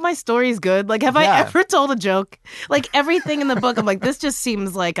any of my stories good? Like, have I Yeah. ever told a joke? Like, everything in the book, I'm like, this just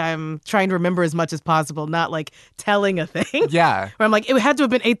seems like I'm trying to remember as much as possible, not like telling a thing. Yeah. Where I'm like, it had to have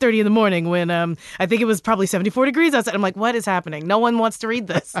been 8:30 in the morning when I think it was probably 74 degrees outside. I'm like, what is happening? No one wants to read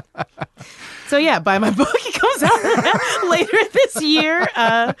this. So yeah, buy my book. It comes out later this year.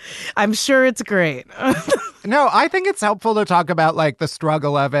 I'm sure it's great. No, I think it's helpful to talk about like the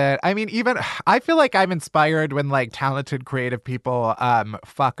struggle of it. I mean, even I feel like I'm inspired when like talented creative people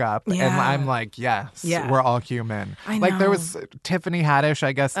fuck up. And Yeah. I'm like, yes, Yeah. we're all human. I Like there know. was Tiffany Haddish,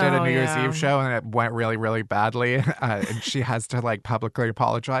 I guess, did a Oh, New Year's yeah. Eve show and it went really, really badly. And she has to like publicly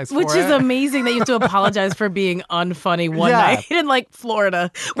apologize Which for is it. amazing that you have to apologize for being unfunny one Yeah. night in like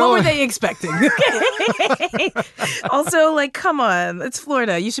Florida. What were they expecting? Also, like, come on, it's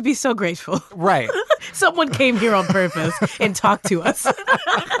Florida. You should be so grateful. Right. Someone came here on purpose and talked to us.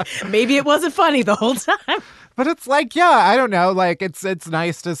 Maybe it wasn't funny the whole time. But it's like, yeah, I don't know. Like, it's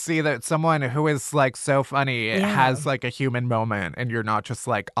nice to see that someone who is like so funny has like a human moment, and you're not just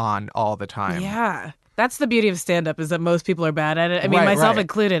like on all the time. Yeah. That's the beauty of stand-up, is that most people are bad at it. I mean, Right, myself right.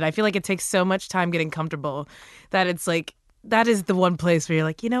 included. I feel like it takes so much time getting comfortable that it's like, that is the one place where you're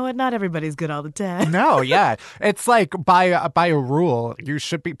like, you know what? Not everybody's good all the time. No, yeah, it's like by a rule, you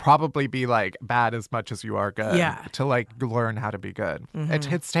should probably be like bad as much as you are good. Yeah. Mm-hmm. To like learn how to be good.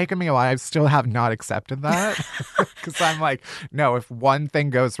 It's taken me a while. I still have not accepted that because I'm like, no, if one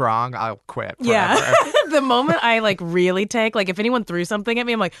thing goes wrong, I'll quit. Yeah. forever. The moment I like really take, like if anyone threw something at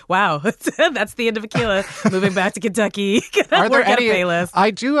me, I'm like, wow, that's the end of Aquila. Moving back to Kentucky. Are there Work at a any? Payless.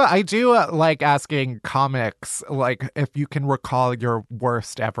 I do like asking comics like if you can recall your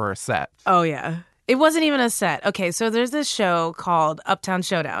worst ever set. Oh, yeah. It wasn't even a set. Okay, so there's this show called Uptown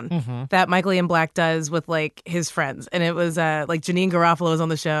Showdown that Michael Ian Black does with like his friends. And it was like Janine Garofalo was on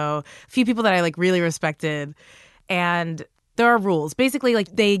the show, a few people that I like really respected. And there are rules. Basically,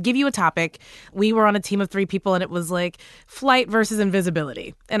 like they give you a topic. We were on a team of 3 people and it was like flight versus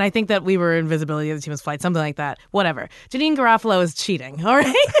invisibility. And I think that we were invisibility, the other team was flight, something like that. Whatever. Janine Garofalo is cheating, all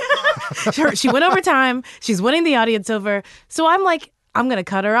right? She went over time. She's winning the audience over. So I'm like, I'm going to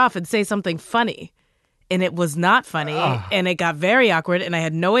cut her off and say something funny. And it was not funny. And it got very awkward and I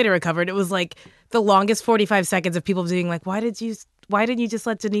had no way to recover it. It was like the longest 45 seconds of people being like, why didn't you just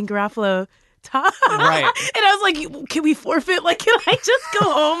let Janine Garofalo talk? Right. And I was like, can we forfeit? Like, can I just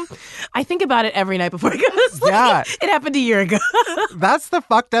go home? I think about it every night before I go to sleep. Yeah. It happened a year ago. That's the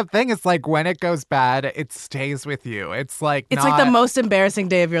fucked up thing. It's like when it goes bad, it stays with you. It's like It's like the most embarrassing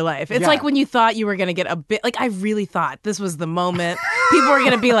day of your life. It's Yeah. like when you thought you were going to get a bit, like I really thought this was the moment. People were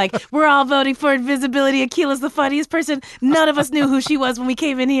going to be like, we're all voting for invisibility. Aquila's the funniest person. None of us knew who she was when we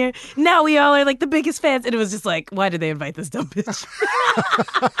came in here. Now we all are like the biggest fans. And it was just like, why did they invite this dumb bitch?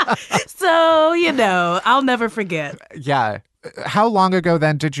 So, you know, I'll never forget. Yeah. How long ago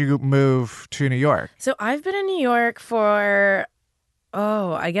then did you move to New York? So I've been in New York for,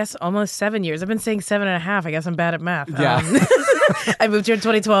 I guess almost 7 years. I've been saying 7.5. I guess I'm bad at math. Yeah. I moved here in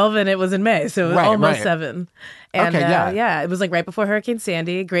 2012 and it was in May. So Right, almost right. 7. And Okay, yeah. it was like right before Hurricane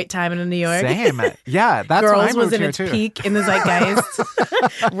Sandy. Great timing in New York. Same. Yeah, that's when I Girls moved was in here its too. peak in the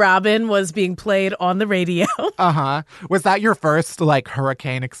zeitgeist. Robin was being played on the radio. Uh-huh. Was that your first like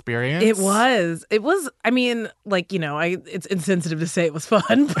hurricane experience? It was. I mean, like, you know, it's insensitive to say it was fun,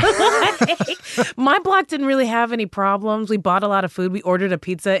 but like, my block didn't really have any problems. We bought a lot of food. We ordered a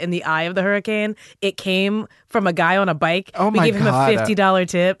pizza in the eye of the hurricane. It came from a guy on a bike. Oh we my gave him a God. $50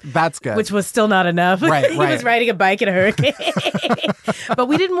 tip. That's good. Which was still not enough. Right, He right. was riding a bike in a hurricane. But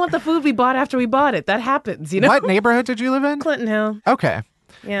we didn't want the food we bought after we bought it. That happens, you know? What neighborhood did you live in? Clinton Hill. Okay.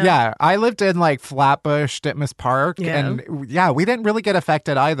 Yeah. I lived in like Flatbush, Ditmas Park, Yeah. and yeah, we didn't really get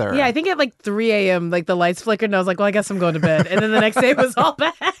affected either. Yeah, I think at like 3 a.m., like the lights flickered, and I was like, well, I guess I'm going to bed. And then the next day it was all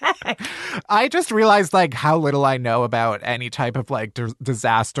back. I just realized like how little I know about any type of like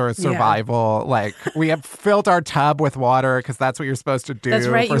disaster or survival. Like we have filled our tub with water because that's what you're supposed to do That's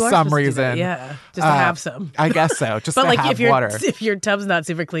right. for you are some supposed to do reason. that. Yeah, just to have some. I guess so. Just But to like have water. if your tub's not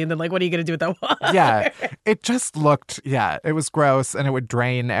super clean, then like what are you gonna do with that water? Yeah, it just looked. Yeah, it was gross, and it would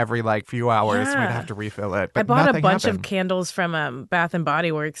drain every like few hours. Yeah. We'd have to refill it. But I bought a nothing bunch of happened. candles from Bath and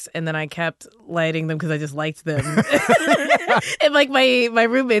Body Works, and then I kept lighting them because I just liked them. And like my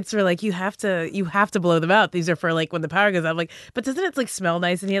roommates were like, "You have to blow them out. These are for like when the power goes out." I'm like, but doesn't it like smell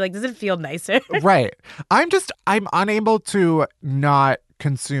nice in here? Like, does it feel nicer? Right. I'm unable to not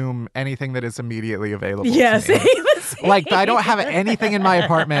consume anything that is immediately available. Yes. To me. Like, I don't have anything in my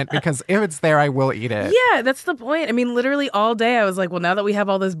apartment because if it's there, I will eat it. Yeah, that's the point. I mean, literally all day I was like, well, now that we have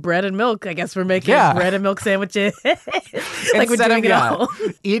all this bread and milk, I guess we're making bread and milk sandwiches. Like we're doing it all.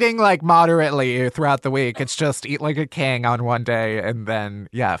 Eating like moderately throughout the week. It's just eat like a king on one day and then,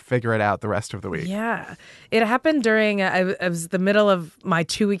 figure it out the rest of the week. Yeah. It happened during, I was the middle of my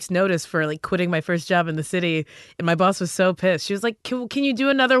 2 weeks notice for like quitting my first job in the city. And my boss was so pissed. She was like, can you do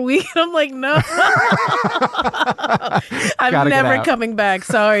another week? And I'm like, no. I'm never coming back.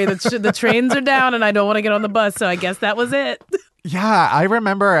 Sorry. The trains are down and I don't want to get on the bus. So I guess that was it. Yeah, I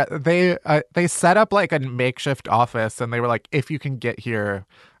remember they set up like a makeshift office and they were like, if you can get here,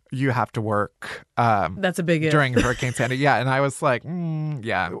 you have to work. That's a big if. During Hurricane Sandy. Yeah, and I was like,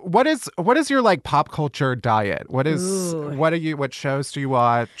 yeah. What is your like pop culture diet? What shows do you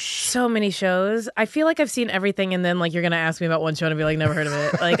watch? So many shows. I feel like I've seen everything, and then like you're gonna ask me about one show and I'll be like, never heard of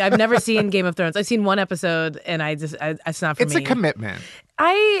it. Like I've never seen Game of Thrones. I've seen one episode, and it's not for me. It's a commitment.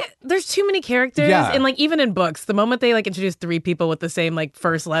 There's too many characters, and like even in books, the moment they like introduce 3 people with the same like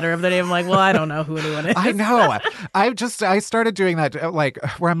first letter of their name, I'm like, well, I don't know who anyone is. I know. I started doing that like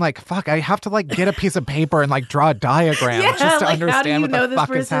where I'm like, fuck, I have to like get a piece of paper and like draw a diagram just to understand what the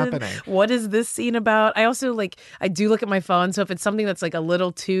fuck is happening. What is this scene about? I also I do look at my phone, so if it's something that's like a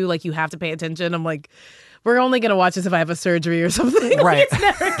little too like you have to pay attention, I'm like, we're only going to watch this if I have a surgery or something. Right. It's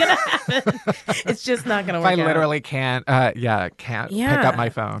never going to happen. It's just not going to work out. I literally can't pick up my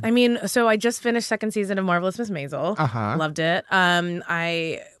phone. I mean, so I just finished second season of Marvelous Miss Maisel. Loved it.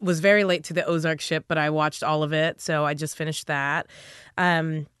 I was very late to the Ozark ship, but I watched all of it. So I just finished that.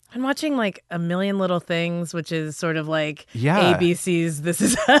 I'm watching like A Million Little Things, which is sort of like ABC's This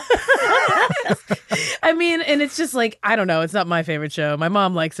Is Us. I mean, and it's just like, I don't know. It's not my favorite show. My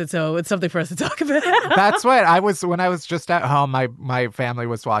mom likes it, so it's something for us to talk about. That's what when I was just at home, my family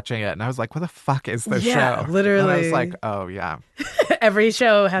was watching it, and I was like, what the fuck is this show? Literally. And I was like, oh, yeah. Every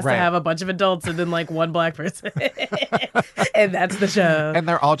show has to have a bunch of adults and then like one black person. And that's the show. And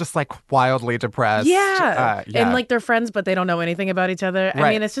they're all just like wildly depressed. Yeah. And like they're friends, but they don't know anything about each other. I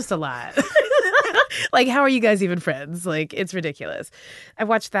mean, it's just a lot. Like, how are you guys even friends? Like, it's ridiculous. I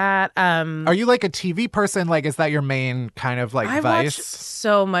watched that. Are you like a TV person? Like, is that your main kind of like vice? I watch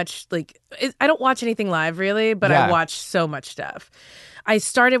so much. Like, I don't watch anything live really, but I watch so much stuff. I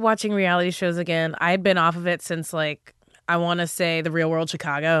started watching reality shows again. I've been off of it since like, I want to say The Real World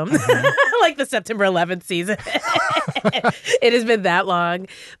Chicago, like the September 11th season. It has been that long.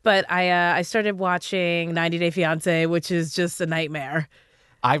 But I started watching 90 Day Fiancé, which is just a nightmare.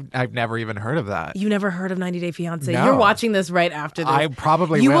 I've never even heard of that. You never heard of 90 Day Fiancé? No. You're watching this right after this. I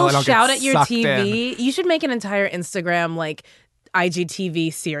probably you will. will shout at your TV. In. You should make an entire Instagram like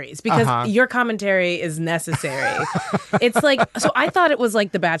IGTV series because your commentary is necessary. It's like, so I thought it was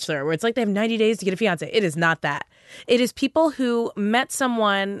like The Bachelor where it's like they have 90 days to get a fiance. It is not that. It is people who met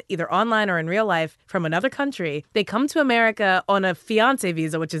someone either online or in real life from another country. They come to America on a fiance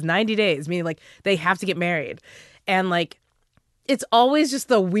visa, which is 90 days, meaning like they have to get married. And like, it's always just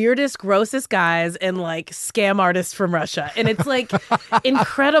the weirdest, grossest guys and like scam artists from Russia. And it's like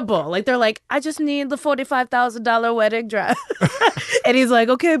incredible. Like they're like, I just need the $45,000 wedding dress. And he's like,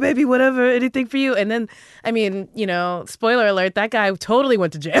 okay, baby, whatever, anything for you. And then, I mean, you know, spoiler alert, that guy totally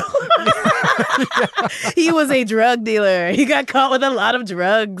went to jail. He was a drug dealer. He got caught with a lot of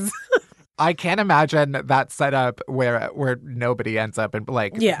drugs. I can't imagine that setup where nobody ends up in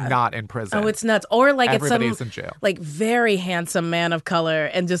not in prison. Oh, it's nuts. Or like everybody's it's some in jail. Like very handsome man of color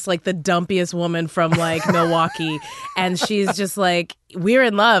and just like the dumpiest woman from like Milwaukee, and she's just like, we're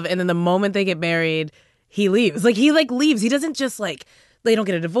in love, and then the moment they get married, he leaves. Like he like leaves. He doesn't just like. They don't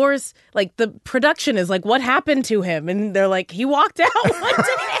get a divorce. Like the production is like, what happened to him? And they're like, he walked out one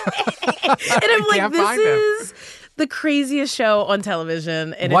day. And I'm like, this is the craziest show on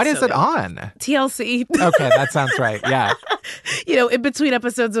television. And what is it on? TLC. Okay, that sounds right. Yeah. You know, in between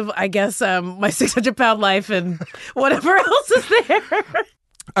episodes of, I guess, My 600-Pound Life and whatever else is there.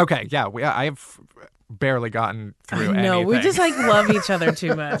 Okay, yeah. I've barely gotten through anything. No, we just like love each other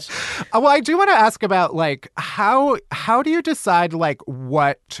too much. Well, I do want to ask about like how do you decide like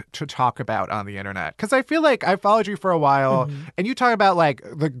what to talk about on the internet? Because I feel like I followed you for a while and you talk about like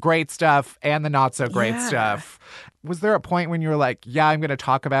the great stuff and the not so great stuff. was there a point when you were like, yeah, I'm going to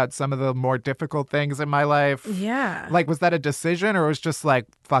talk about some of the more difficult things in my life? Yeah. Like, was that a decision or was just like,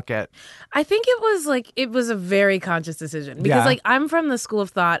 fuck it? I think it was a very conscious decision because Yeah. like I'm from the school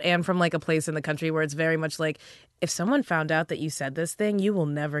of thought and from like a place in the country where it's very much like, if someone found out that you said this thing, you will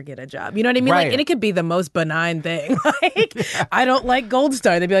never get a job. You know what I mean? Right. Like, and it could be the most benign thing. Like, I don't like Gold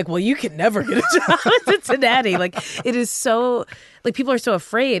Star. They'd be like, well, you can never get a job at Cincinnati. Like, it is so, like, people are so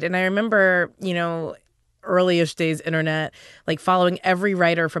afraid. And I remember, you know, early-ish days internet, like following every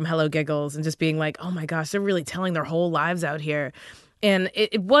writer from Hello Giggles and just being like, oh my gosh, they're really telling their whole lives out here. And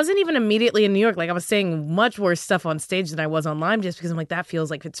it wasn't even immediately in New York. Like, I was saying much worse stuff on stage than I was online just because I'm like, that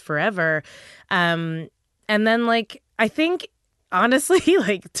feels like it's forever. And then, like, I think, honestly,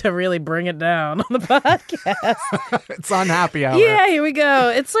 like, to really bring it down on the podcast. It's on Happy Hour. Yeah, here we go.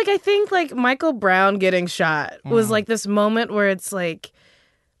 It's like, I think, like, Michael Brown getting shot was like this moment where it's like,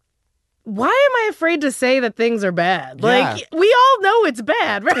 why am I afraid to say that things are bad? Like, Yeah. we all know it's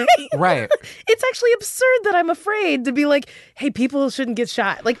bad, right? Right. It's actually absurd that I'm afraid to be like, hey, people shouldn't get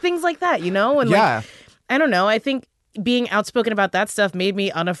shot. Like, things like that, you know? And Yeah. like, I don't know. I think being outspoken about that stuff made me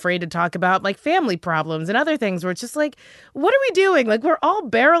unafraid to talk about like family problems and other things where it's just like, what are we doing? Like, we're all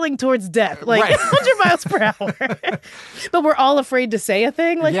barreling towards death, like Right. 100 miles per hour. But we're all afraid to say a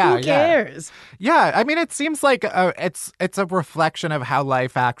thing. Like, Yeah, who cares? Yeah, I mean, it seems like it's a reflection of how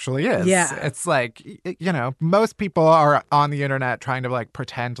life actually is. Yeah. It's like, you know, most people are on the internet trying to like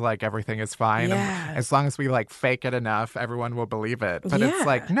pretend like everything is fine. Yeah. And as long as we like fake it enough, everyone will believe it. But it's Yeah.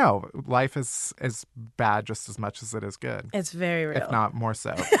 like, no, life is bad just as much as it is good. It's very real. If not more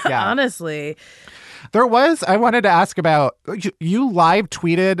so. Yeah. Honestly. I wanted to ask about, you live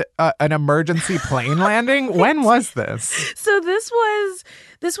tweeted an emergency plane landing. When was this? So this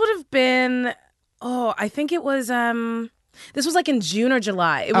would have been, I think it was, this was like in June or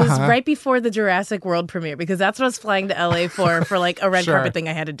July. It was right before the Jurassic World premiere because that's what I was flying to LA for like a red Sure. carpet thing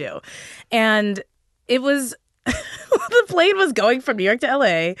I had to do. And it was, the plane was going from New York to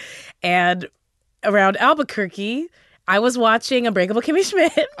LA, and around Albuquerque, I was watching Unbreakable Kimmy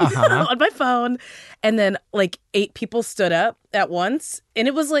Schmidt on my phone, and then like 8 people stood up at once, and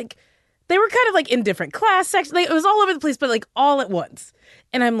it was like they were kind of like in different class sections. Like, it was all over the place, but like all at once.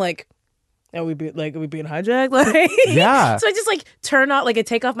 And I'm like, are we being hijacked? Like, Yeah. So I just like turn on, like I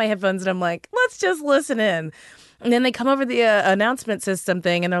take off my headphones, and I'm like, let's just listen in. And then they come over the announcement system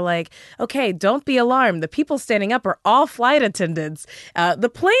thing, and they're like, okay, don't be alarmed. The people standing up are all flight attendants. The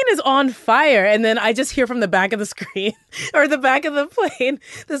plane is on fire. And then I just hear from the back of the screen or the back of the plane,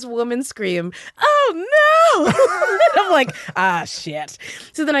 this woman scream, oh no. And I'm like, shit.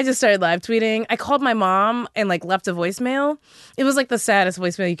 So then I just started live tweeting. I called my mom and like left a voicemail. It was like the saddest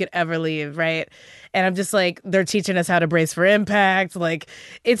voicemail you could ever leave, right? And I'm just like, they're teaching us how to brace for impact. Like,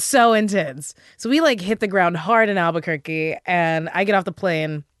 it's so intense. So we like hit the ground hard in Albuquerque, and I get off the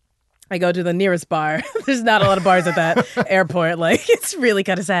plane. I go to the nearest bar. There's not a lot of bars at that airport. Like, it's really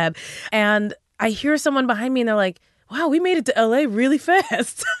kind of sad. And I hear someone behind me, and they're like, wow, we made it to LA really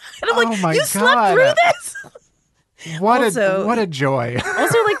fast. And I'm like, Oh my you slept God. through this? What Also- a joy.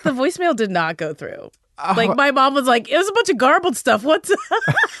 Also, like, the voicemail did not go through. Like, my mom was like, it was a bunch of garbled stuff. What's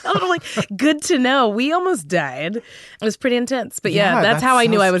I'm like, good to know. We almost died. It was pretty intense. But yeah, Yeah, that's how that's I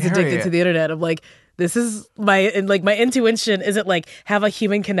knew so I was scary. addicted to the internet. I'm like, this is my intuition isn't like have a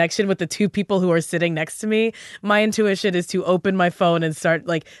human connection with the 2 people who are sitting next to me. My intuition is to open my phone and start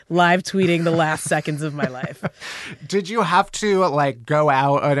like live tweeting the last seconds of my life. Did you have to like go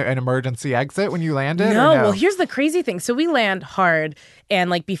out at an emergency exit when you landed? or No, well, here's the crazy thing. So we land hard,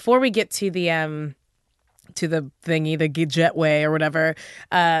 and like before we get to the thingy, the jetway or whatever,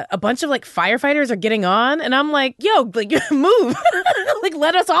 a bunch of like firefighters are getting on, and I'm like, yo, like move, like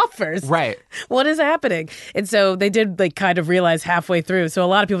let us off first. Right. What is happening? And so they did like kind of realize halfway through. So a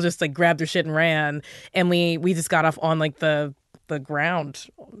lot of people just like grabbed their shit and ran, and we just got off on like the ground,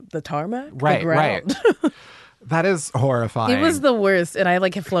 the tarmac, Right, the ground. right. That is horrifying. It was the worst, and I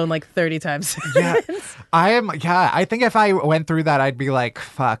like have flown like 30 times. Yeah. I think if I went through that, I'd be like,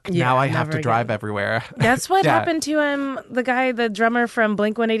 fuck, Yeah, now I have never to drive again. everywhere. That's what Yeah. happened to the drummer from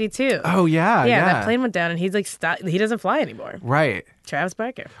Blink-182. Oh, yeah. Yeah, that plane went down, and he's like, he doesn't fly anymore. Right. Travis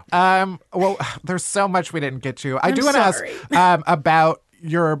Barker. Well, there's so much we didn't get to. I do want to sorry. ask about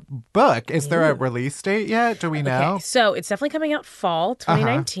your book. Is there a release date yet? Do we know? Okay, so it's definitely coming out fall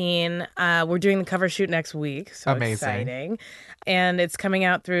 2019. We're doing the cover shoot next week. So Amazing. exciting. And it's coming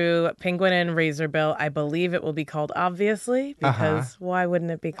out through Penguin and Razorbill. I believe it will be called Obviously, because why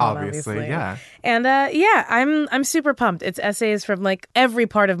wouldn't it be called Obviously? Yeah. And I'm super pumped. It's essays from like every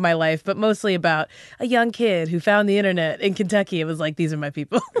part of my life, but mostly about a young kid who found the internet in Kentucky. It was like, these are my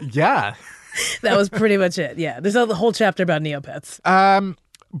people. Yeah. That was pretty much it. Yeah. There's a whole chapter about Neopets.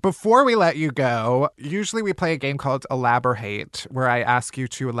 Before we let you go, usually we play a game called Elaborate, where I ask you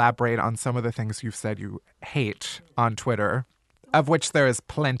to elaborate on some of the things you've said you hate on Twitter, of which there is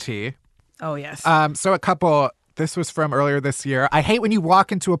plenty. Oh, yes. So a couple, this was from earlier this year. I hate when you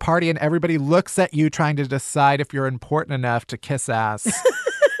walk into a party and everybody looks at you trying to decide if you're important enough to kiss ass.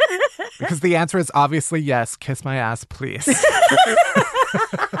 Because the answer is obviously yes, kiss my ass, please.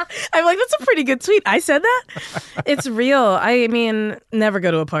 I'm like, that's a pretty good tweet. I said that? It's real. I mean, never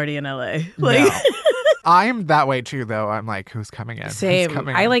go to a party in LA. Like, No. I'm that way too, though. I'm like, who's coming in? same. Who's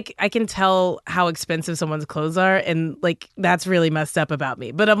coming I in? I can tell how expensive someone's clothes are, and like that's really messed up about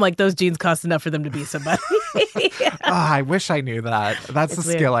me. But I'm like, those jeans cost enough for them to be somebody. I wish I knew that. That's It's a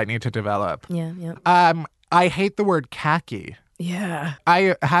weird. skill I need to develop. Yeah, yeah. I hate the word khaki. Yeah.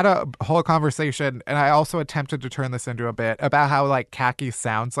 I had a whole conversation, and I also attempted to turn this into a bit about how like khaki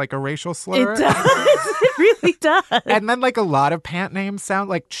sounds like a racial slur. It does. It really does. And then like a lot of pant names sound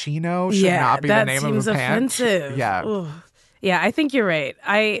like chino should not be the that name seems of a pant. offensive. Yeah. Ooh. Yeah, I think you're right.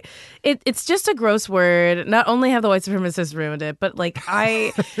 It's just a gross word. Not only have the white supremacists ruined it, but like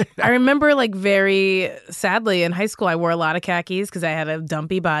I remember like very sadly in high school I wore a lot of khakis because I had a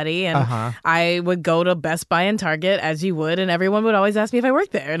dumpy body, and I would go to Best Buy and Target as you would, and everyone would always ask me if I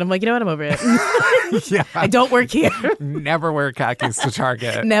worked there, and I'm like, you know what, I'm over it. Yeah. I don't work here. Never wear khakis to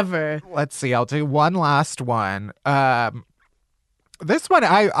Target. Never. Let's see. I'll do one last one. This one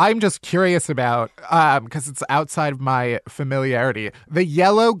I'm just curious about because it's outside of my familiarity. The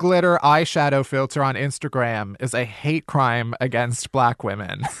yellow glitter eyeshadow filter on Instagram is a hate crime against Black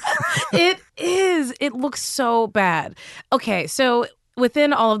women. It is. It looks so bad. Okay, so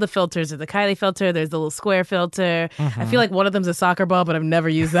within all of the filters, there's the Kylie filter, there's the little square filter. I feel like one of them's a soccer ball, but I've never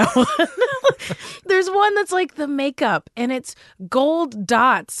used that one. There's one that's like the makeup, and it's gold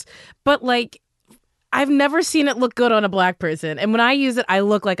dots, but like I've never seen it look good on a Black person. And when I use it, I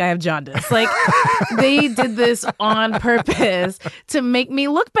look like I have jaundice. Like, they did this on purpose to make me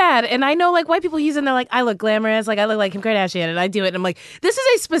look bad. And I know, like, white people use it and they're like, I look glamorous. Like, I look like Kim Kardashian. And I do it. And I'm like, this is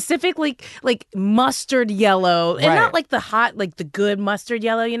a specifically, like mustard yellow. And Right. not like the hot, like the good mustard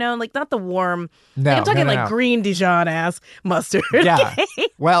yellow, you know? Like, not the warm. No, like, I'm talking no, like no. green Dijon ass mustard. Yeah. Okay?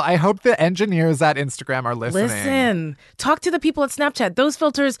 Well, I hope the engineers at Instagram are listening. Listen, talk to the people at Snapchat. Those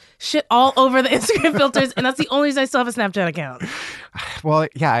filters shit all over the Instagram filters, and that's the only reason I still have a Snapchat account. Well,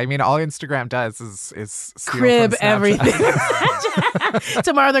 yeah, I mean, all Instagram does is steal Crib from Snapchat. everything.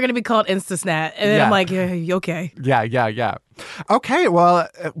 Tomorrow they're going to be called Instasnat. And then Yeah. I'm like, yeah, you okay. Yeah. Okay, well,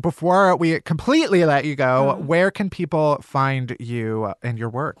 before we completely let you go, where can people find you and your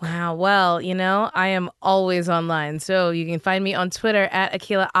work? Wow. Well, you know, I am always online. So you can find me on Twitter at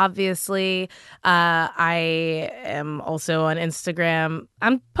Akilah, obviously. I am also on Instagram.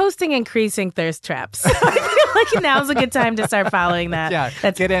 I'm posting increasing thirst traps. I feel like now's a good time to start following that.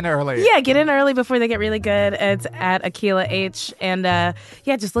 Yeah, get in early. Yeah, get in early before they get really good. It's at Akilah H. And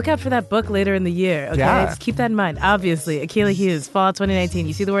yeah, just look out for that book later in the year. Okay, Yeah. just keep that in mind. Obviously, Akilah Hughes, fall 2019.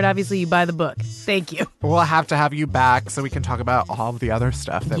 You see the word obviously, you buy the book. Thank you. We'll have to have you back so we can talk about all of the other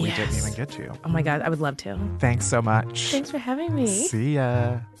stuff that we didn't Yes. even get to. Oh my God, I would love to. Thanks so much. Thanks for having me. See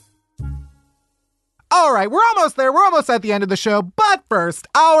ya. All right, we're almost there. We're almost at the end of the show. But first,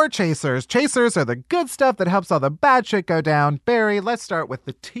 our chasers. Chasers are the good stuff that helps all the bad shit go down. Barry, let's start with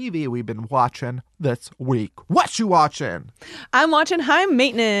the TV we've been watching this week. What you watching? I'm watching High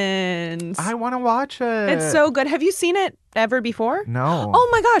Maintenance. I want to watch it. It's so good. Have you seen it ever before? No. Oh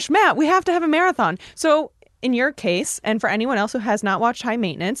my gosh, Matt, we have to have a marathon. So in your case, and for anyone else who has not watched High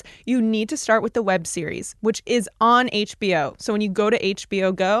Maintenance, you need to start with the web series, which is on HBO. So when you go to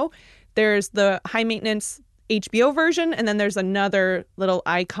HBO Go, there's the High Maintenance HBO version, and then there's another little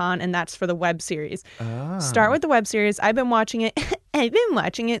icon, and that's for the web series. Start with the web series. I've been watching it. I've been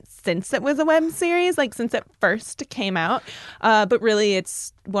watching it since it was a web series, like since it first came out. But really,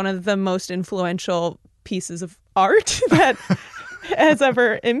 it's one of the most influential pieces of art that has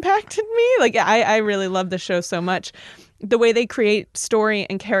ever impacted me. Like, I really love the show so much. The way they create story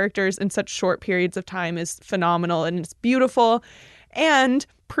and characters in such short periods of time is phenomenal, and it's beautiful. And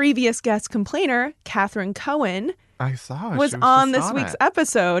previous guest complainer, Catherine Cohen, I saw. was She on just this on week's it.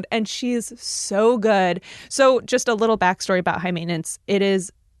 episode, and she's so good. So just a little backstory about High Maintenance.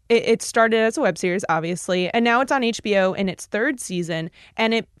 It started as a web series, obviously, and now it's on HBO in its third season,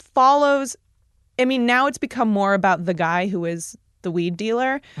 and it follows. I mean, now it's become more about the guy who is the weed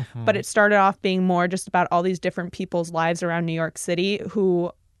dealer, but it started off being more just about all these different people's lives around New York City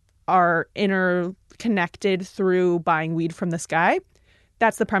who are interconnected through buying weed from this guy.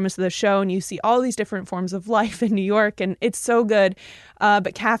 That's the premise of the show, and you see all these different forms of life in New York, and it's so good.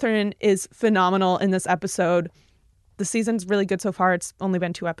 But Catherine is phenomenal in this episode. The season's really good so far. It's only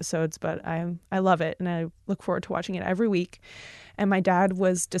been 2 episodes, but I love it, and I look forward to watching it every week. And my dad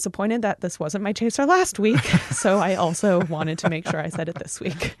was disappointed that this wasn't my chaser last week, so I also wanted to make sure I said it this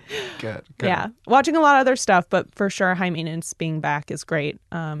week. Good. Yeah, watching a lot of other stuff, but for sure, High Maintenance being back is great.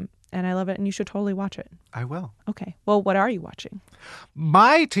 And I love it, and you should totally watch it. I will. Okay. Well, what are you watching?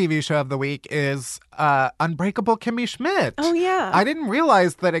 My TV show of the week is Unbreakable Kimmy Schmidt. Oh, yeah. I didn't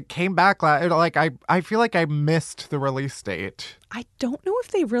realize that it came back. I feel like I missed the release date. I don't know if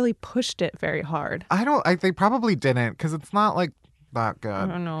they really pushed it very hard. They probably didn't because it's not like that good. I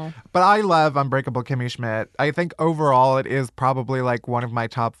don't know. But I love Unbreakable Kimmy Schmidt. I think overall it is probably like one of my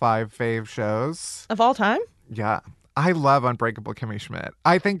top 5 fave shows. Of all time? Yeah. I love Unbreakable Kimmy Schmidt.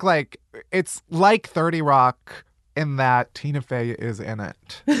 I think like it's like 30 Rock in that Tina Fey is in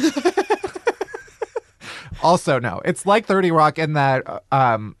it. Also, no, it's like 30 Rock in that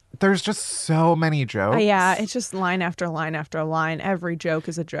there's just so many jokes. Yeah, it's just line after line after line. Every joke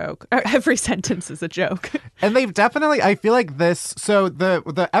is a joke. Or every sentence is a joke. And they've definitely, I feel like this, so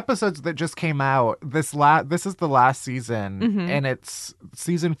the episodes that just came out, this is the last season, and it's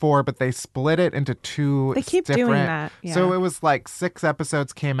season 4, but they split it into 2 They keep different, doing that, yeah. So it was like 6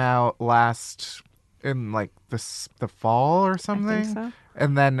 episodes came out in like the fall or something. so.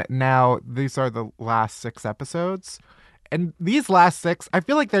 And then now these are the last 6 episodes. And these last 6, I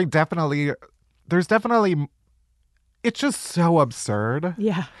feel like it's just so absurd.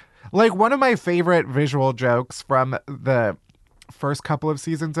 Yeah. Like, one of my favorite visual jokes from the first couple of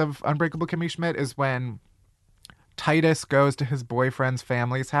seasons of Unbreakable Kimmy Schmidt is when Titus goes to his boyfriend's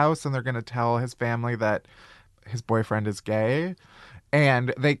family's house and they're going to tell his family that his boyfriend is gay.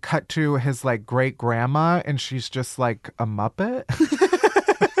 And they cut to his, like, great-grandma, and she's just, like, a Muppet.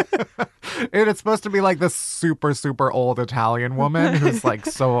 And it's supposed to be, like, this super, super old Italian woman who's, like,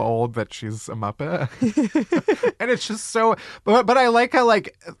 so old that she's a Muppet. And it's just so... But I like how,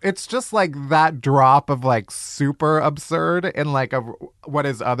 like, it's just, like, that drop of, like, super absurd in, like, what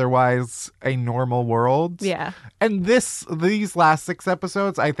is otherwise a normal world. Yeah. And these last 6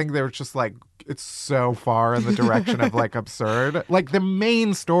 episodes, I think they were just, like, it's so far in the direction of like absurd. Like the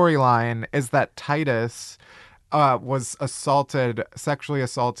main storyline is that Titus was sexually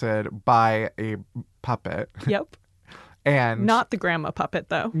assaulted by a puppet. Yep. And not the grandma puppet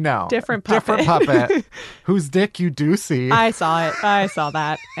though. No. Different puppet. Whose dick you do see. I saw it. I saw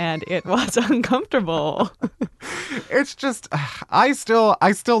that and it was uncomfortable. It's just I still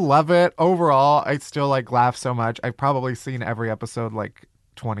love it. Overall, I still like laugh so much. I've probably seen every episode like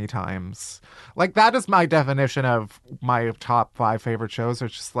 20 times. Like that is my definition of my top 5 favorite shows.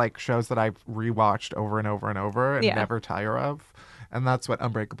 It's just like shows that I've rewatched over and over and over and never tire of. And that's what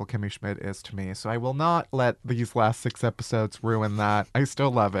Unbreakable Kimmy Schmidt is to me. So I will not let these last 6 episodes ruin that. I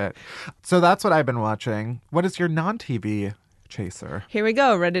still love it. So that's what I've been watching. What is your non-TV chaser? Here we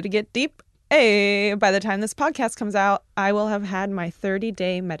go. Ready to get deep? Hey, by the time this podcast comes out, I will have had my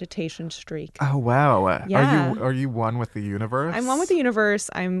 30-day meditation streak. Oh, wow. Yeah. Are you one with the universe? I'm one with the universe.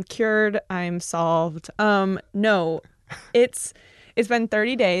 I'm cured. I'm solved. No, it's been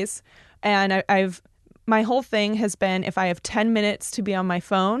 30 days and my whole thing has been if I have 10 minutes to be on my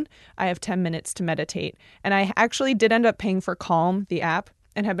phone, I have 10 minutes to meditate. And I actually did end up paying for Calm, the app,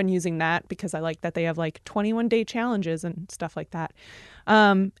 and have been using that because I like that they have like 21-day challenges and stuff like that.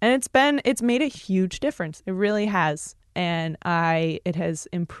 And it's made a huge difference. It really has. And it has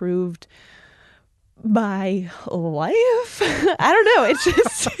improved my life. I don't know. It's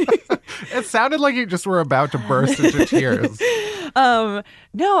just It sounded like you just were about to burst into tears. No,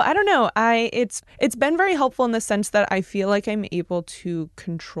 I don't know. It's been very helpful in the sense that I feel like I'm able to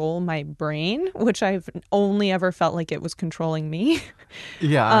control my brain, which I've only ever felt like it was controlling me.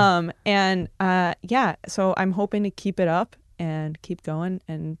 Yeah. So I'm hoping to keep it up and keep going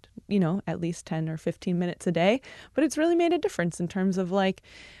and, at least 10 or 15 minutes a day. But it's really made a difference in terms of like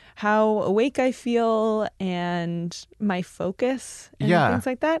how awake I feel and my focus and Yeah. things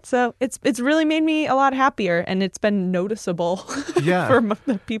like that. So it's really made me a lot happier, and it's been noticeable Yeah. for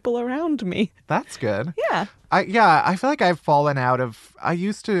the people around me. That's good. Yeah. I feel like I've fallen out of. I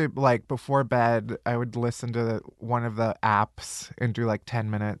used to, like, before bed, I would listen to one of the apps and do like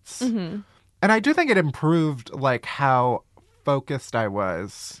 10 minutes. Mm-hmm. And I do think it improved, like, how focused I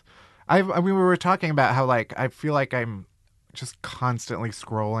was. We were talking about how, like, I feel like I'm just constantly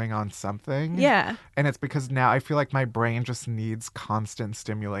scrolling on something. Yeah. And it's because now I feel like my brain just needs constant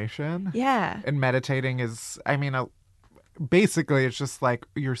stimulation. Yeah. And meditating is, I mean, basically it's just like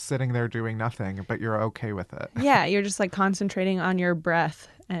you're sitting there doing nothing, but you're okay with it. Yeah. You're just like concentrating on your breath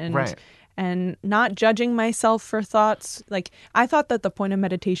and Right. and not judging myself for thoughts. Like, I thought that the point of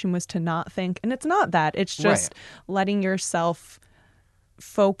meditation was to not think, and it's not that. It's just letting yourself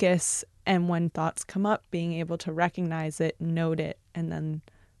focus, and when thoughts come up, being able to recognize it, note it, and then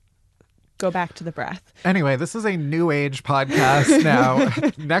go back to the breath. Anyway, this is a new age podcast now.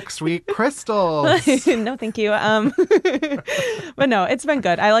 Next week, crystals. No, thank you. But no, it's been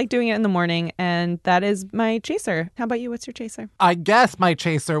good. I like doing it in the morning, and that is my chaser. How about you? What's your chaser? I guess my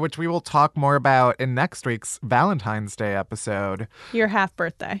chaser, which we will talk more about in next week's Valentine's Day episode. Your half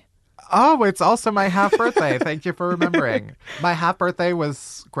birthday. Oh, it's also my half birthday. Thank you for remembering. My half birthday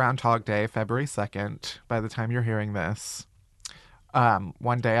was Groundhog Day, February 2nd, by the time you're hearing this.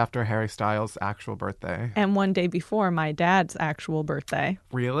 One day after Harry Styles' actual birthday. And one day before my dad's actual birthday.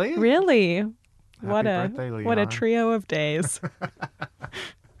 Really? Really? What birthday, what a Leon. trio of days.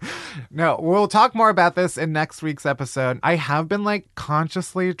 No, we'll talk more about this in next week's episode. I have been, like,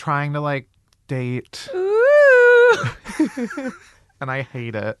 consciously trying to, like, date, Ooh. and I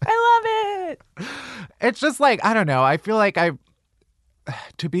hate it. I love it. It's just like, I don't know. I feel like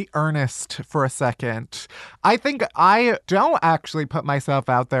to be earnest for a second, I think I don't actually put myself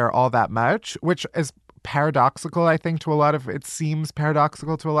out there all that much, which is paradoxical, I think, it seems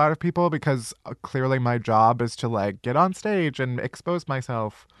paradoxical to a lot of people, because clearly my job is to, like, get on stage and expose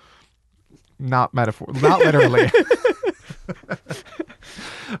myself. Not literally.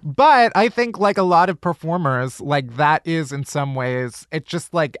 But I think, like, a lot of performers, like, that is in some ways, it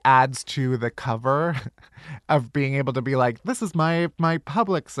just, like, adds to the cover of being able to be like, this is my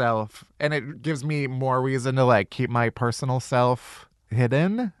public self. And it gives me more reason to, like, keep my personal self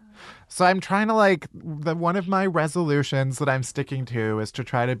hidden. So I'm trying to, like, one of my resolutions that I'm sticking to is to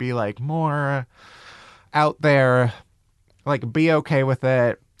try to be, like, more out there, like, be okay with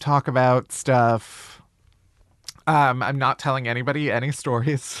it, talk about stuff. I'm not telling anybody any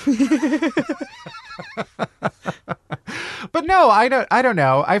stories. But no, I don't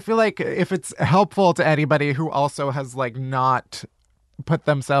know. I feel like if it's helpful to anybody who also has, like, not put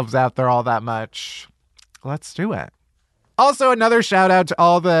themselves out there all that much, let's do it. Also, another shout out to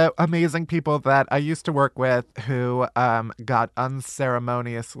all the amazing people that I used to work with who got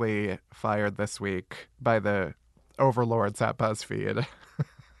unceremoniously fired this week by the overlords at BuzzFeed.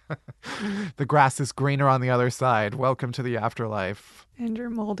 The grass is greener on the other side. Welcome to the afterlife. And your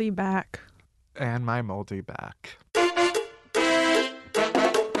moldy back. And my moldy back.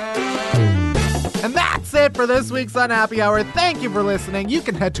 And that's it for this week's Unhappy Hour. Thank you for listening. You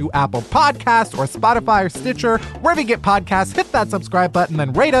can head to Apple Podcasts or Spotify or Stitcher. Wherever you get podcasts, hit that subscribe button,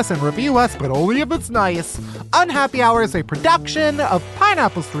 then rate us and review us, but only if it's nice. Unhappy Hour is a production of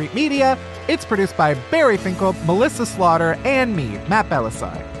Pineapple Street Media. It's produced by Barry Finkel, Melissa Slaughter, and me, Matt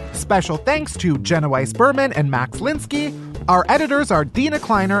Belisai. Special thanks to Jenna Weiss-Berman and Max Linsky. Our editors are Dina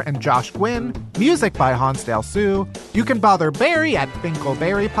Kleiner and Josh Gwynn. Music by Hansdale Sue. You can bother Barry at Finkel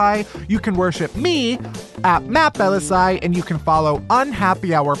Berry Pie. You can worship me at Matt Belisai. And you can follow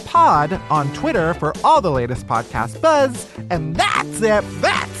Unhappy Hour Pod on Twitter for all the latest podcast buzz. And that's it.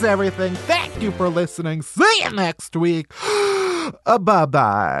 That's everything. Thank you for listening. See you next week.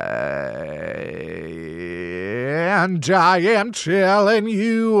 Bye-bye. And I am telling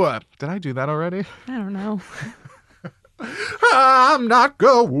you. Did I do that already? I don't know. I'm not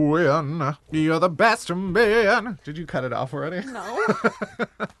going. You're the best man. Did you cut it off already? No.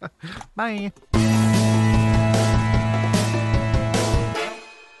 Bye.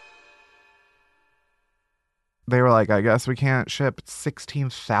 They were like, I guess we can't ship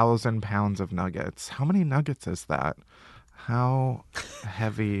 16,000 pounds of nuggets. How many nuggets is that? How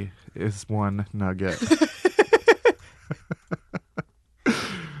heavy is one nugget?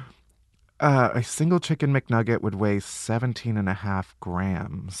 A single chicken McNugget would weigh 17.5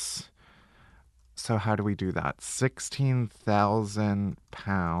 grams. So how do we do that? 16,000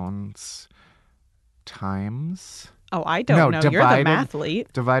 pounds times... Oh, I don't know. You're the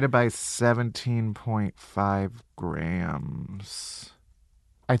mathlete. Divided by 17.5 grams.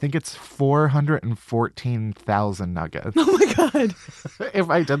 I think it's 414,000 nuggets. Oh my God. If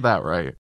I did that right.